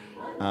before,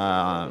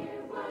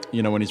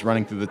 when he's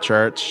running through the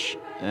church,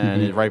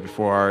 and right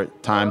before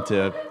time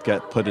to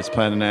put his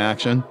plan into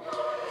action.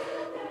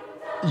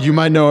 You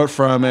might know it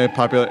from a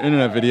popular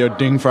internet video,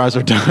 Ding Fries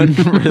Are Done,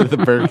 with the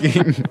Burger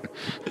King.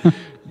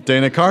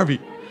 Dana Carvey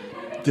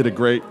did a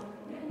great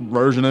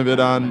version of it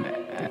on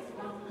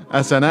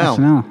SNL.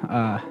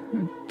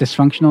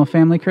 Dysfunctional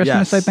Family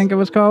Christmas, Yes. I think it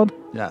was called.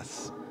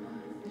 Yes.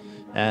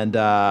 And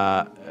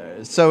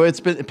so it's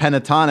been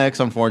Pentatonics,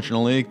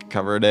 unfortunately,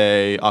 covered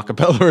a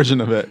cappella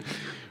version of it.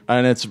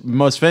 And it's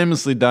most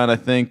famously done, I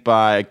think,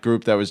 by a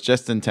group that was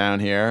just in town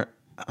here.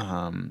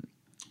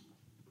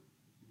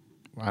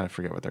 I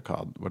forget what they're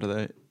called. What are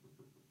they?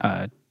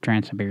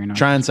 Trans-Siberian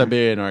Orchestra.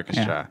 Trans-Siberian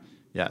Orchestra.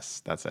 Yeah.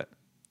 Yes, that's it.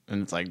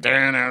 And it's like,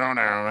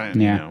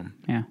 Yeah.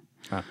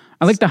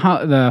 I like the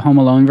Home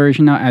Alone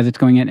version now as it's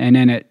going in, and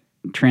then it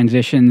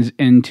transitions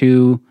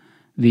into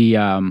the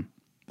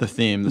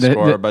theme, the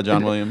score by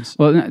John Williams.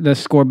 Well, the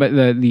score, but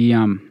the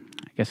I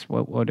guess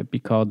what would it be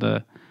called,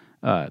 the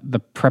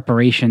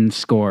preparation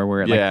score,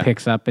 where it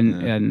picks up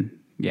and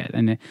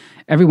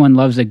everyone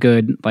loves a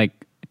good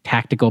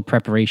tactical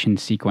preparation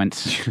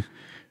sequence.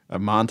 A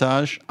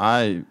montage.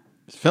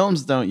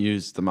 Films don't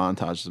use the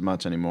montage as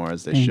much anymore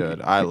as they should.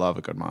 I love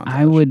a good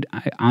montage.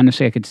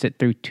 Honestly, I could sit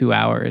through 2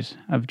 hours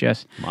of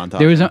just montage.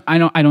 There was I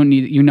don't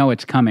need,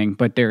 it's coming,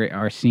 but there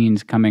are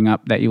scenes coming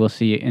up that you will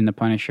see in The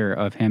Punisher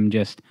of him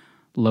just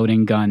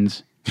loading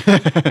guns,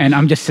 and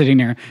I'm just sitting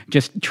there,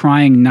 just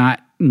trying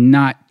not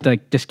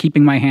just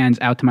keeping my hands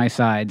out to my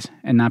sides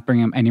and not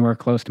bringing them anywhere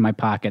close to my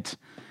pockets,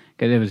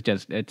 because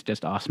it's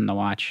just awesome to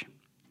watch.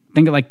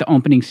 Think of the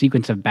opening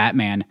sequence of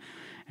Batman.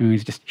 And it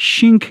was just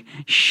shink.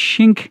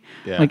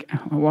 Yeah.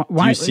 Why?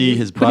 Do you see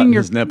his butt and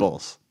his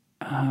nipples?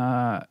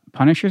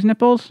 Punisher's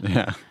nipples?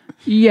 Yeah.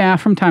 Yeah,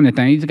 from time to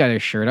time. He's got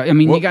his shirt up. I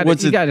mean, you got to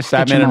stitch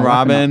Batman him and all up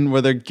Robin,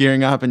 where they're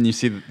gearing up and you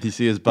see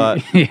his butt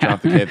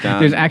drop the cape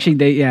down. There's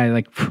actually,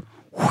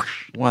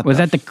 what was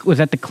that the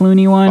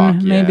Clooney one,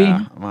 fuck maybe?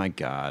 Yeah. Oh my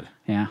God.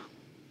 Yeah.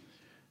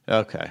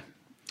 Okay.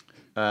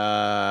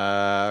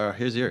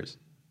 Here's yours.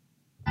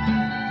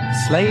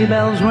 Sleigh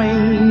bells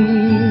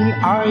ring,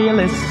 are you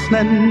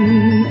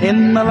listening?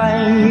 In the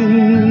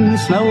lane,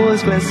 snow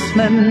is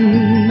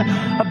glistening.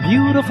 A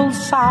beautiful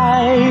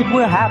sight,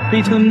 we're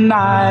happy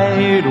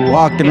tonight.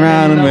 Walking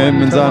around in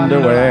women's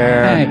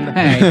underwear.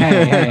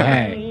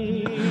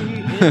 Hey.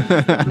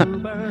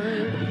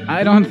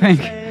 I don't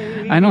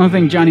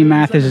think Johnny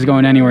Mathis is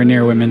going anywhere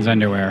near women's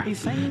underwear.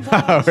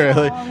 Oh,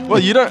 really? Well,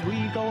 you don't...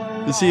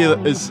 Is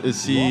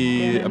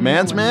he a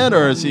man's man,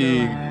 or is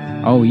he...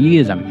 Oh, he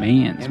is a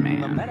man's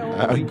man.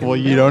 Well,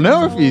 you don't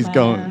know if he's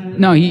going...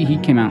 No, he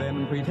came out.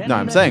 No,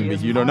 I'm saying,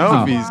 but you don't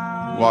know if he's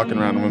walking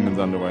around in women's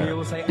underwear.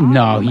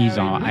 No, he's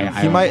on.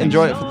 He might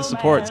enjoy it for the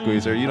support,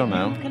 Squeezer. You don't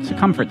know. It's a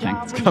comfort thing.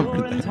 It's a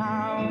comfort thing.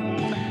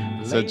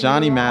 So,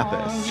 Johnny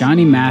Mathis.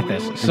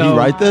 Did he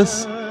write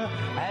this?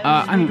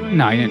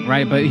 No, he didn't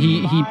write it, but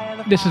he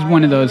this is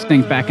one of those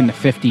things back in the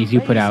 50s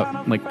you put out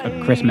a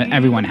Christmas.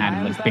 Everyone had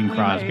them, Bing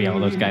Crosby, all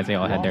those guys. They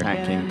all had their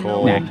Nat King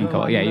Cole.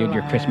 Yeah, you had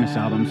your Christmas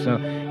album. So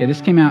yeah, this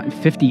came out in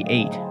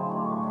 58.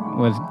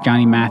 Was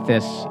Johnny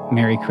Mathis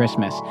 "Merry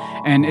Christmas"?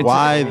 And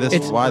why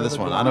this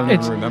one? I don't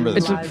even remember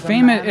this. It's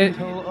famous.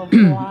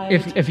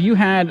 If you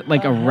had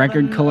a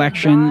record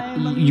collection,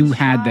 you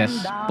had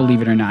this.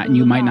 Believe it or not, and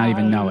you might not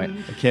even know it.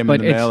 It came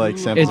in the mail like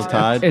Samples of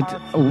Tide. It's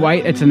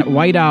white. It's a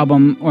white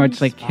album, or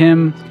it's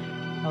him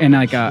in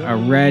a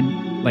red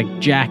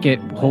jacket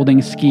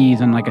holding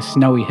skis on a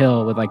snowy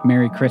hill with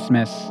 "Merry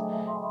Christmas,"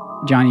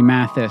 Johnny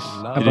Mathis.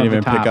 You didn't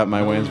even pick up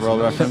my Wayne's World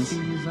reference?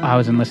 I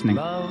wasn't listening.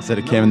 I said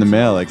it came in the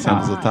mail like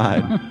Samples of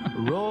Tide.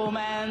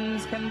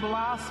 Romance can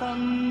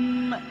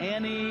blossom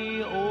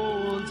any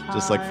old time.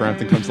 Just like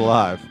Frampton Comes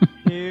Alive.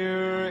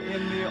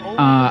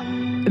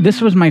 This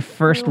was my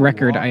first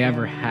record I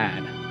ever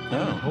had.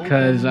 Oh.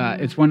 Because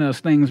it's one of those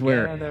things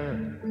where,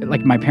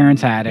 my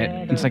parents had it.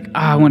 And it's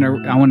I want a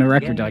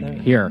record.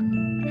 Here.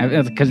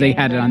 Because they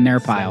had it on their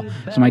pile.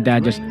 So my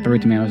dad just threw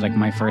it to me. It was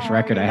my first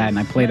record I had. And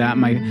I played out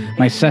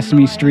my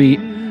Sesame Street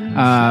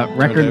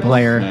record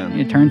player,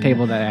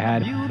 turntable that I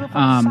had.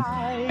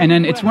 And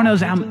then it's one of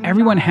those albums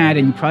everyone had,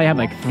 and you probably have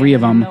 3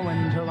 of them.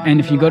 And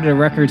if you go to the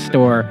record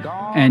store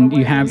and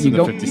you have, the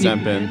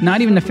 50-cent bin.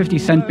 Not even the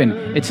 50-cent bin.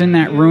 It's in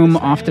that room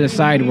off to the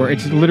side where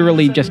it's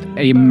literally just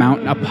a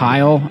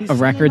pile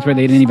of records where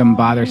they didn't even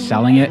bother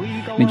selling it.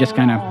 They just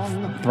kind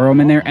of throw them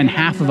in there, and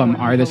half of them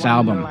are this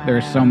album. There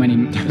are so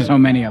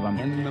many of them.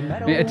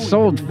 It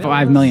sold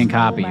 5 million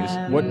copies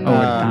over the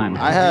time.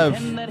 I have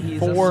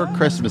 4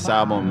 Christmas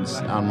albums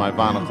on my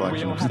vinyl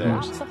collection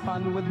upstairs.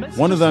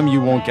 One of them you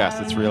won't guess.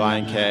 It's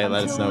Relient K,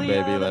 Let It Snow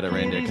Baby, Let It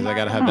Reindeer, because I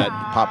got to have that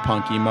pop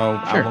punk emo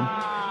album.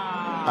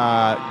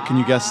 Can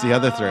you guess the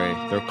other 3?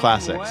 They're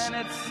classics.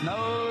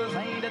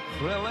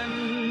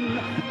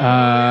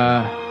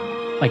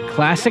 Like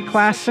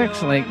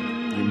classics, like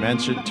you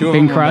mentioned 2 of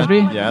Bing them.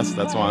 Crosby? Yes,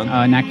 that's one.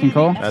 Nat King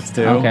Cole? That's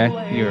 2. Okay,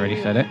 you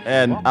already said it.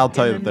 And I'll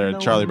tell you that they're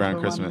Charlie Brown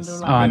Christmas. Oh,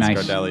 Vince nice.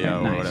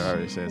 Cordelio, Nice. or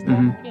whatever you say his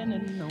name.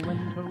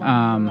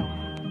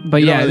 But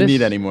You yeah, don't really this,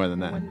 need any more than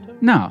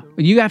that. No,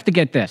 you have to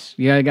get this.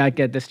 You gotta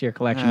get this to your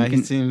collection. You He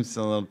can- seems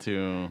a little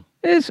too...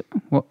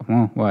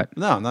 what?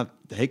 No, I'm not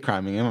hate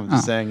criming him. I'm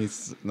just saying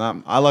he's not...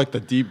 I like the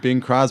deep Bing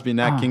Crosby,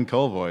 Nat King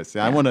Cole voice.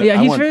 I want to... Yeah,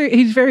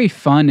 he's very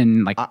fun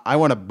and like I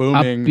want a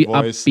booming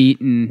voice upbeat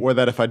and where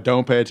that if I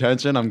don't pay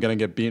attention, I'm going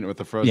to get beaten with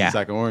the frozen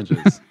sack of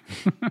oranges.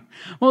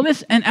 well,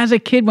 and as a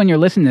kid, when you're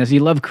listening to this, you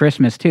love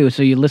Christmas too,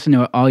 so you listen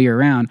to it all year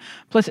round.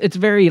 Plus, it's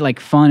very like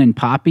fun and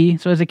poppy.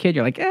 So as a kid,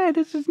 you're like,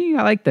 this is neat.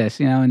 I like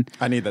this, And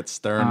I need that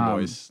stern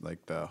voice,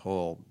 like the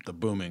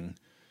booming,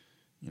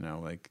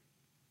 like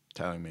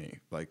telling me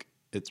like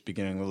it's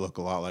beginning to look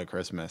a lot like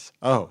Christmas.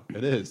 Oh,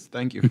 it is.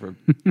 Thank you for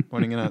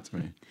pointing it out to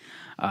me.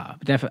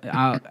 Definitely,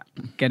 I'll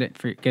get it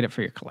for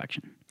your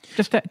collection,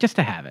 just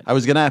to have it. I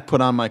was gonna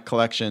put on my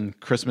collection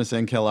Christmas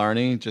in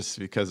Killarney just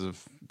because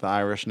of the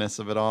Irishness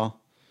of it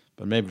all,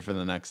 but maybe for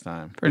the next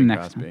time. For the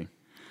next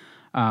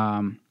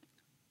time.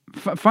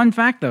 Fun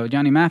fact though,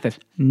 Johnny Mathis,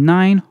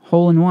 9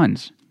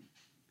 hole-in-ones.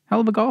 Hell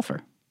of a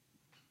golfer.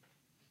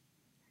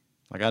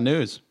 I got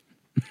news.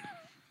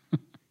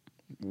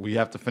 We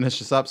have to finish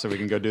this up so we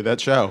can go do that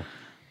show.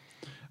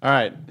 All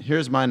right,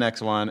 here's my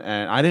next one,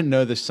 and I didn't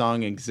know this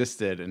song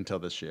existed until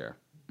this year.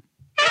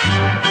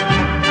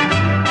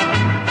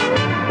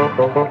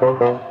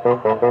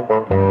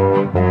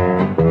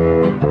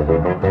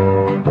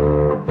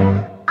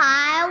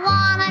 I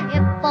want a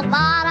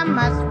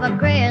hippopotamus for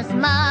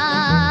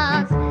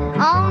Christmas.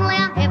 Only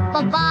a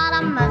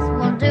hippopotamus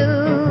will do.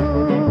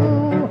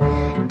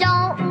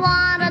 Don't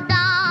want a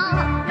doll,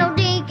 no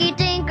dinky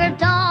tinker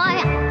toy.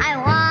 I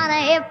want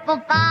a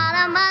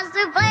hippopotamus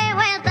to play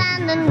with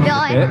and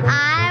enjoy.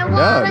 I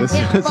want a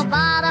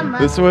hippopotamus.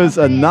 This was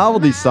a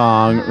novelty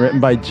song written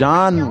by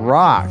John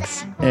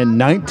Rocks in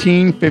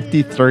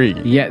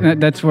 1953. Yeah,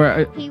 that's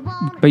where.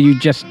 But you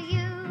just.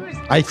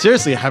 I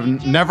seriously have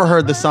never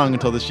heard this song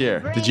until this year.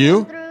 Did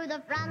you?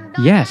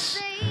 Yes.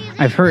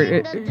 I've heard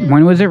it.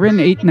 When was it written?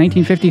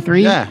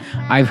 1953? Yeah.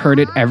 I've heard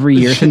it every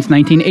year since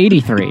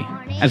 1983.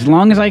 As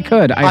long as I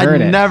could, I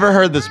heard it. I'd never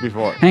heard this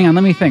before. Hang on,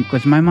 let me think.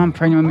 Was my mom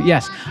pregnant with me?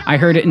 Yes. I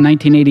heard it in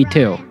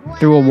 1982.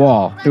 Through a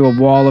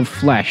wall of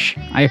flesh.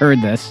 I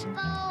heard this.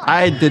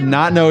 I did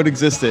not know it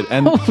existed.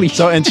 And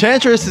so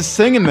Enchantress is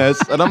singing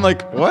this, and I'm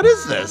like, what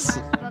is this?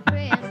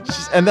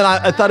 And then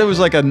I thought it was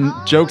like a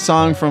joke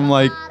song from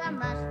like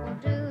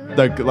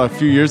a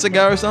few years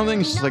ago or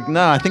something. She's like,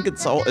 no, I think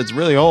it's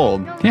really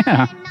old.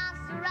 Yeah.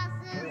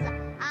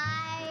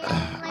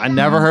 I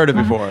never heard it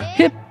before.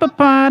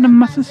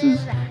 Hippopotamuses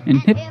and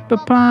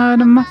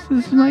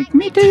hippopotamuses like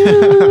me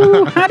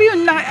too. How do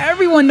you not?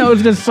 Everyone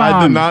knows this song.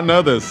 I did not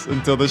know this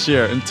until this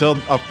year, until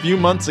a few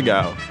months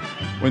ago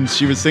when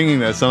she was singing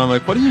this. And I'm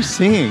like, what are you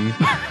singing?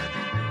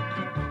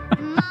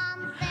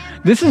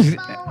 This is...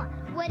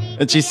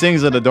 And she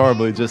sings it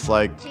adorably, just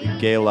like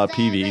Gayla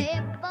Peavy,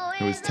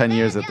 who was 10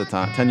 years old at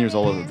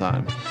the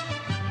time.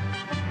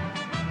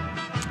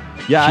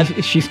 Yeah,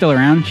 she's still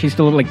around. She's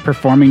still like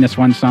performing this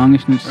one song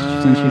since she's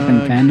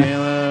been 10.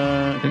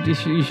 Gayla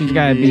She's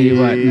got to be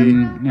what,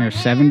 in her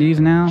 70s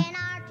now.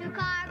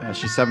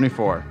 She's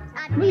 74.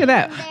 Look at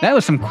that. That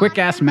was some quick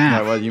ass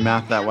math. Yeah, well, you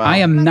mathed that well. I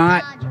am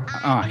not.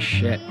 Oh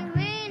shit!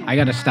 I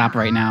got to stop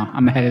right now.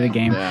 I'm ahead of the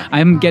game. Yeah.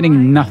 I'm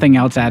getting nothing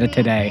else out of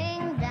today.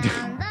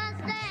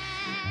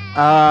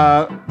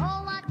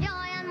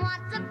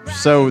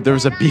 So there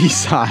was a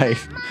B-side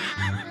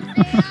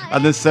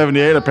on this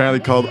 78 apparently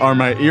called "Are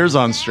My Ears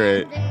On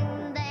Straight?"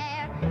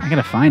 I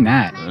gotta find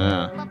that.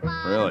 Yeah,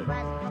 really.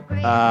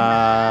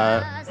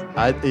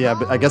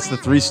 I guess the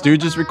Three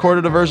Stooges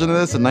recorded a version of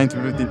this in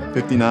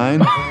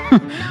 1959.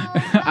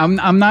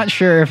 I'm not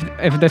sure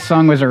if this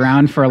song was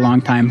around for a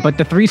long time, but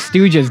the Three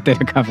Stooges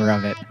did a cover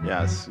of it.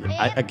 Yes.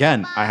 I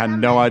had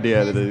no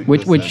idea that it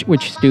Which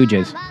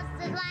Stooges?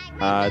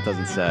 It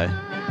doesn't say.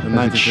 In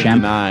Was it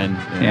Shemp?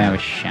 1959. Yeah, it was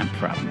Shemp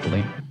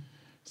probably.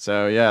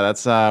 So yeah,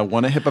 that's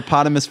 "Want a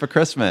Hippopotamus for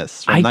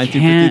Christmas" from I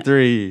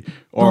 1953,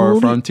 or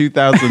believe- from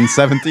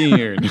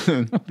 2017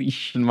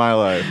 in my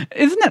life.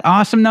 Isn't it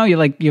awesome though?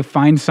 You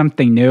find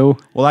something new.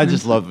 Well, I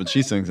just love when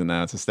she sings it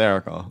now. It's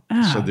hysterical.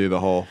 She'll do the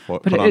whole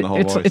put on the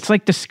whole voice. It's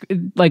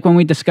like when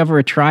we discover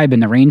a tribe in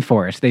the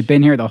rainforest. They've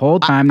been here the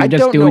whole time. They're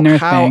just doing their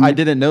thing. I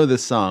didn't know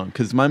this song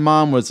because my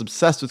mom was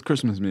obsessed with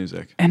Christmas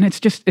music. And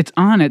it's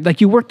on it.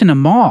 Like you worked in a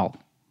mall.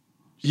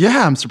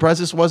 Yeah, I'm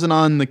surprised this wasn't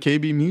on the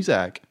KB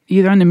Muzak.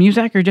 Either on the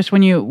Muzak or just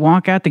when you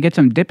walk out to get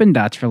some Dippin'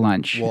 Dots for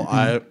lunch.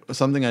 Well,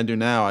 something I do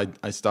now.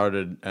 I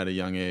started at a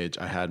young age.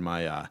 I had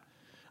I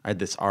had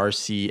this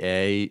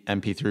RCA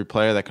MP3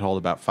 player that could hold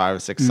about 5 or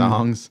 6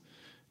 songs.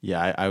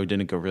 Yeah, I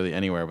didn't go really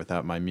anywhere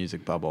without my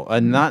music bubble.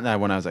 And not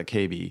that when I was at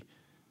KB,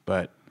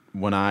 but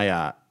when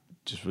I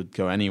just would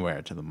go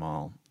anywhere to the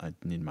mall, I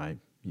need my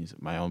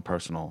music, my own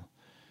personal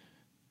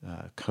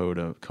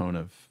cone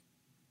of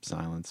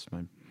silence. My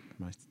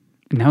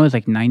And that was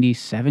like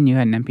 97. You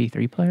had an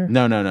MP3 player?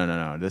 No.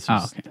 This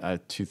was okay.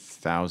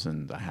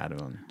 2000. I had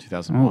it on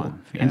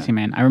 2001. Fancy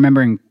man. I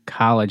remember in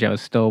college, I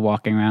was still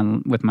walking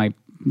around with my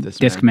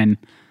Discman.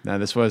 Now,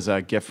 this was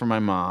a gift from my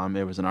mom.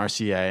 It was an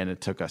RCA, and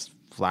it took a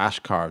flash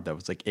card that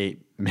was like 8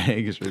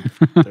 megs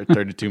or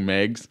 32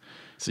 megs.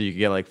 So you could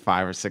get like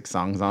 5 or 6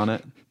 songs on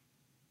it.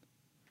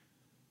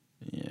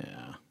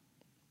 Yeah.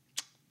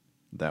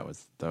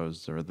 Those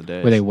were the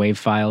days. Were they WAV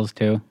files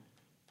too?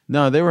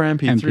 No, they were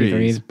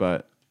MP3s.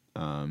 But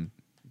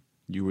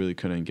you really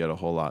couldn't get a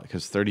whole lot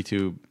because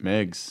 32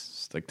 megs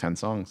is like 10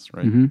 songs,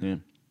 right? Mm-hmm. Yeah.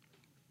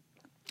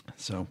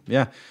 So,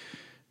 yeah.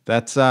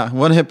 That's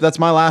one hip. That's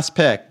my last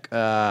pick.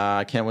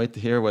 I can't wait to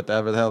hear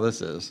whatever the hell this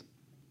is.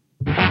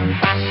 I'm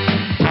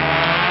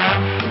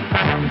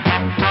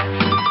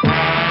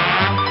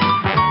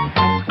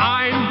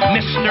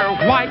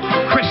Mr. White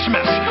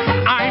Christmas.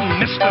 I'm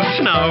Mr.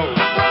 Snow.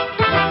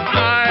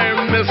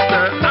 I'm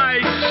Mr.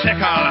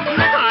 Icicle.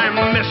 I'm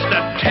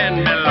Mr.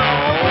 10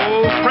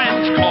 Below.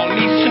 Friends call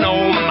me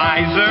Snow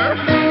Miser.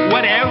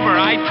 Whatever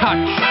I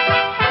touch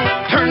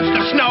turns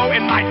to snow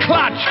in my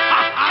clutch.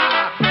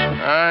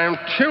 I'm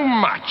too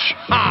much.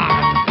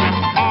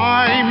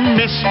 I'm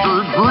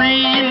Mr.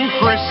 Green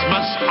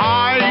Christmas.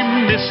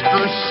 I'm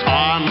Mr.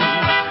 Sun.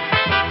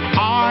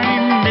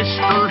 I'm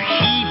Mr.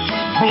 Heat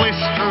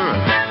Blister.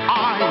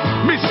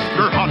 I'm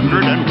Mr.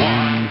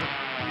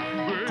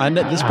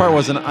 101. This part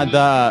wasn't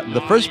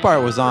the first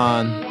part was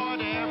on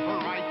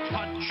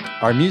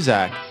our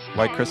Muzak,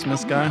 White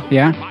Christmas guy.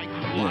 Yeah.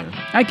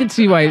 I could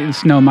see why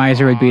Snow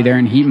Miser would be there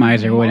and Heat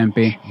Miser wouldn't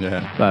be.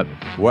 Yeah. But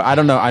well, I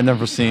don't know. I've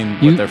never seen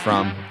what they're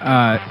from.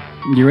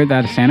 You read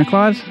that Santa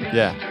Claus?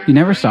 Yeah. You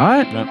never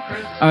saw it? No.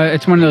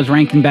 It's one of those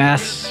Rankin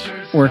Bass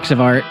works of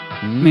art.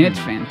 I mean, it's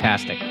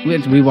fantastic.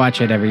 We watch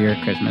it every year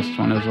at Christmas. It's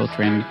one of those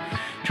little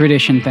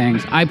tradition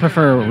things. I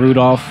prefer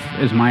Rudolph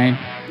as my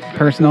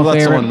personal that's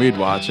favorite. the one we'd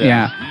watch.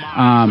 Yeah.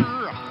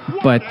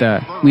 But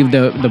we have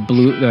the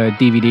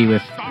DVD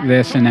with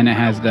this, and then it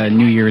has the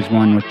New Year's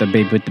one with the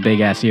big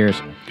ass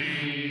ears.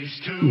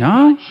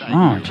 No?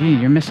 Oh, gee,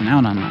 you're missing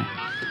out on that.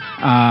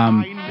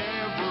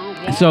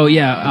 So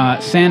yeah,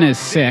 Santa's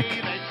sick.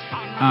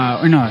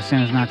 Or no,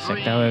 Santa's not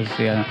sick. That was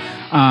the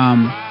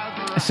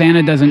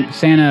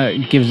Santa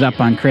gives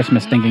up on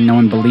Christmas thinking no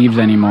one believes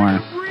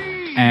anymore.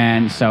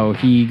 And so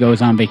he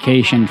goes on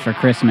vacation for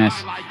Christmas.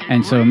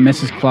 And so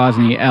Mrs. Claus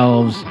and the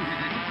elves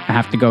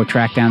have to go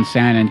track down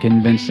Santa and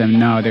convince them,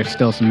 no, there's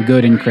still some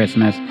good in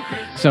Christmas.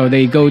 So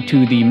they go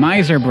to the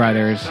Miser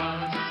brothers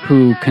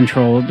who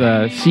control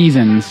the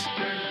seasons.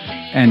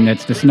 And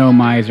it's the Snow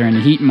Miser and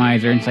the Heat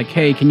Miser. And it's like,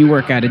 hey, can you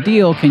work out a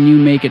deal? Can you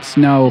make it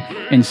snow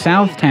in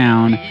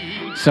Southtown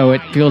so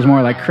it feels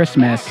more like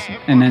Christmas?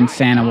 And then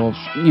Santa will,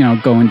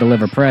 go and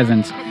deliver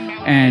presents.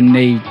 And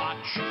they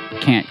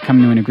can't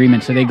come to an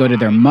agreement, so they go to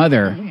their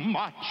mother.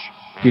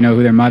 Do you know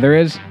who their mother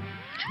is?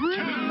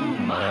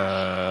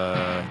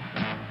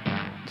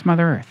 It's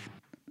Mother Earth.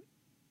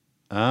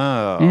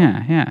 Oh.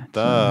 Yeah. It's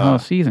the whole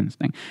seasons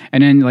thing.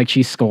 And then,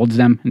 she scolds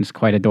them, and it's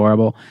quite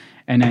adorable.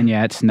 And then,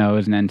 it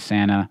snows, and then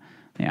Santa,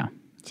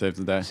 saves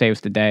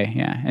the day,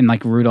 yeah. And,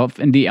 Rudolph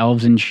and the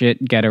elves and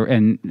shit get her,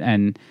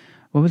 and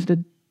what was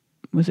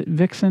it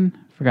Vixen?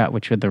 Forgot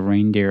which of the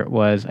reindeer it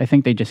was. I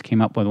think they just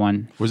came up with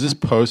one. Was this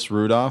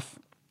post-Rudolph?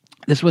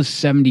 This was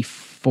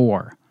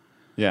 74.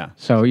 Yeah.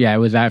 So, I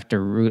was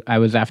after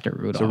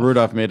Rudolph. So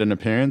Rudolph made an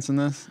appearance in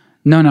this?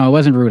 No, it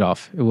wasn't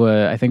Rudolph.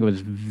 I think it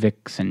was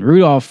Vixen.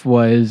 Rudolph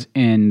was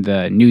in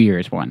the New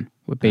Year's one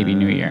with Baby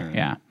New Year,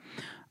 yeah.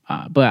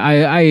 But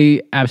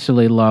I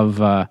absolutely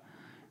love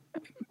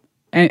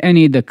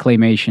any of the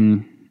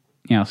claymation,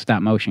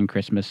 stop motion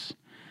Christmas,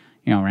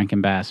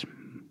 Rankin Bass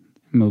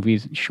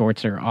movies.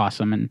 Shorts are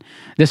awesome. And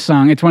this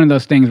song, it's one of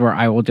those things where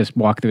I will just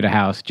walk through the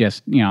house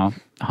just,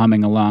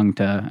 humming along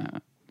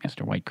to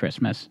Mr. White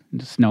Christmas,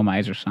 the Snow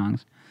Miser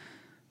songs.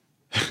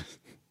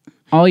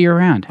 All year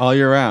round. All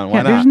year round.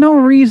 Why not? There's no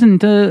reason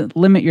to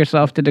limit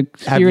yourself to the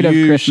spirit of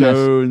Christmas. Have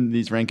you shown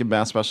these Rankin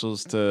Bass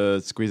specials to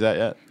Squeeze That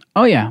yet?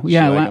 Oh, yeah.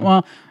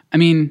 Well, I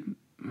mean,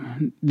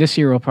 this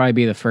year will probably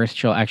be the first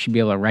she'll actually be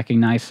able to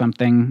recognize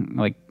something.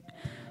 Let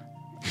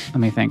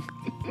me think.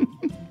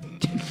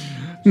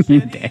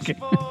 You dick.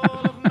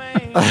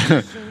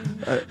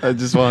 I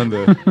just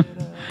wanted to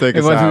take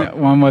us out.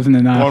 One wasn't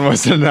enough. One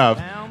wasn't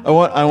enough. I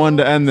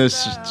wanted to end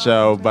this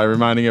show by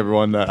reminding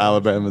everyone that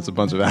Alabama's a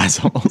bunch of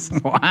assholes.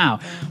 Wow.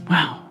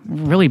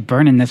 Really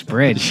burning this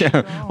bridge.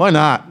 Yeah, why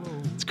not?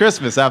 It's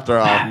Christmas after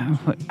all.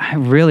 I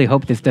really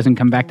hope this doesn't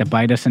come back to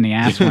bite us in the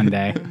ass one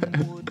day.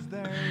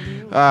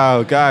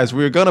 Oh, guys,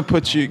 we were gonna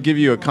give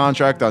you a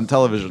contract on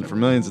television for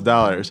millions of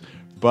dollars,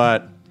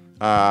 but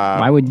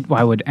why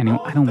would anyone?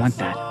 I don't want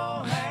that.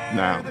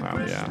 No,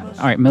 yeah.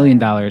 All right, $1 million.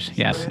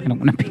 Yes, I don't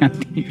want to be on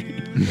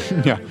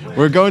TV. Yeah,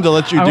 we're going to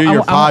let you do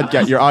your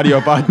podcast, your audio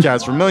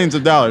podcast for millions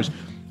of dollars,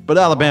 but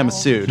Alabama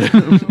sued.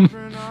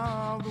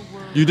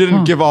 You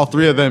didn't give all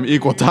three of them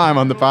equal time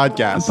on the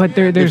podcast. But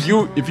there's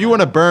if you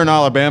want to burn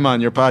Alabama on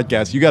your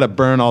podcast, you got to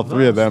burn all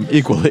three of them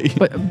equally.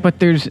 But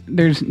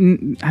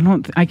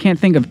I can't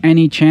think of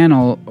any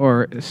channel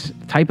or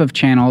type of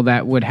channel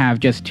that would have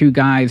just two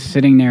guys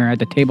sitting there at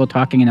the table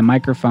talking into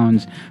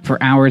microphones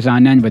for hours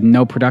on end with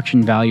no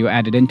production value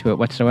added into it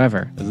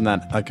whatsoever. Isn't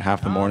that like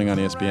Half the Morning on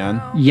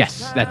ESPN?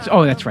 Yes, that's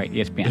right,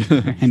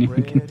 ESPN.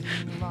 Anyone can.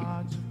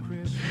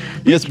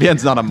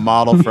 ESPN's not a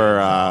model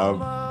for.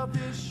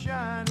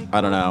 I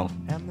don't know,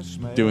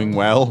 doing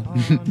well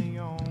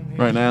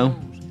right now.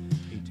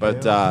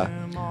 But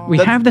we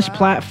have this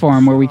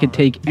platform where we could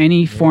take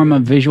any form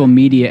of visual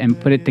media and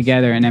put it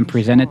together and then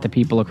present it to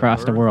people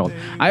across the world.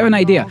 I have an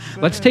idea.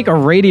 Let's take a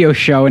radio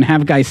show and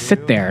have guys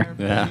sit there.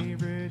 Yeah.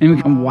 And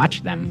we can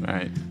watch them.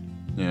 Right.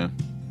 Yeah.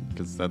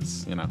 Because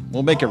that's,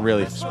 we'll make it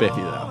really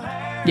spiffy though.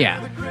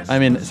 Yeah. I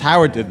mean,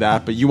 Howard did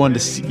that, but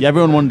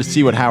everyone wanted to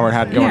see what Howard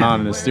had going on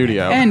in his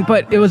studio.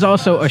 But it was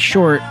also a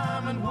short...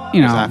 it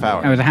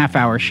was a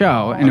half-hour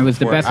show, and it was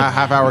the best. A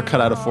half-hour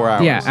cut out of 4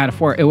 hours. Yeah, out of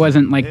 4. It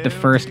wasn't like the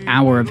first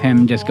hour of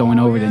him just going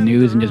over the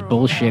news and just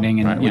bullshitting,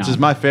 and which is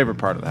my favorite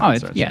part of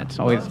that. It's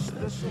always.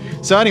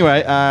 So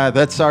anyway,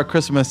 that's our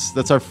Christmas.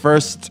 That's our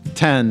first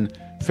 10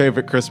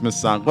 favorite Christmas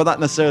songs. Well, not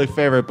necessarily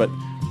favorite, but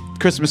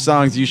Christmas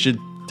songs you should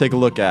take a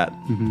look at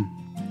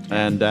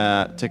and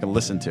take a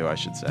listen to, I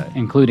should say,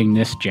 including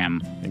this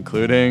gem,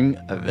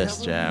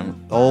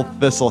 Old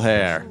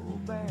Thistlehair,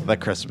 the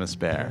Christmas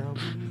Bear.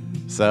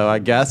 So I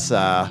guess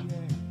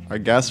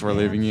we're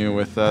leaving you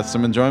with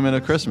some enjoyment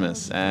of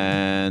Christmas,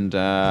 and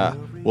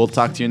we'll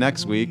talk to you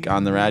next week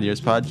on the Rad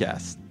Years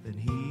podcast.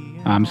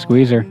 I'm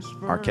Squeezer.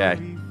 RK.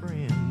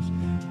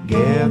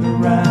 Gather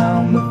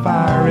round the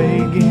fire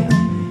again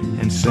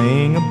and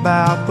sing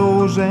about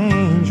those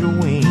angel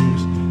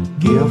wings,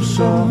 gifts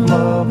of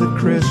love that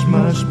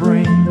Christmas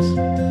brings.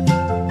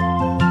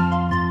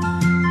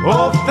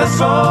 Oh,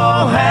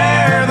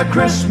 Thistlehair, the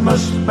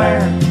Christmas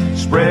bear,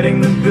 spreading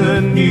the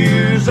good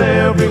news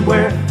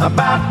everywhere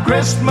about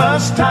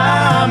Christmas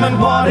time and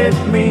what it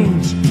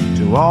means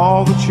to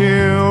all the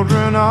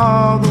children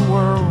of the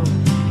world,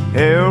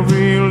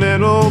 every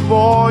little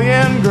boy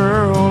and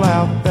girl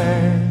out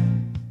there.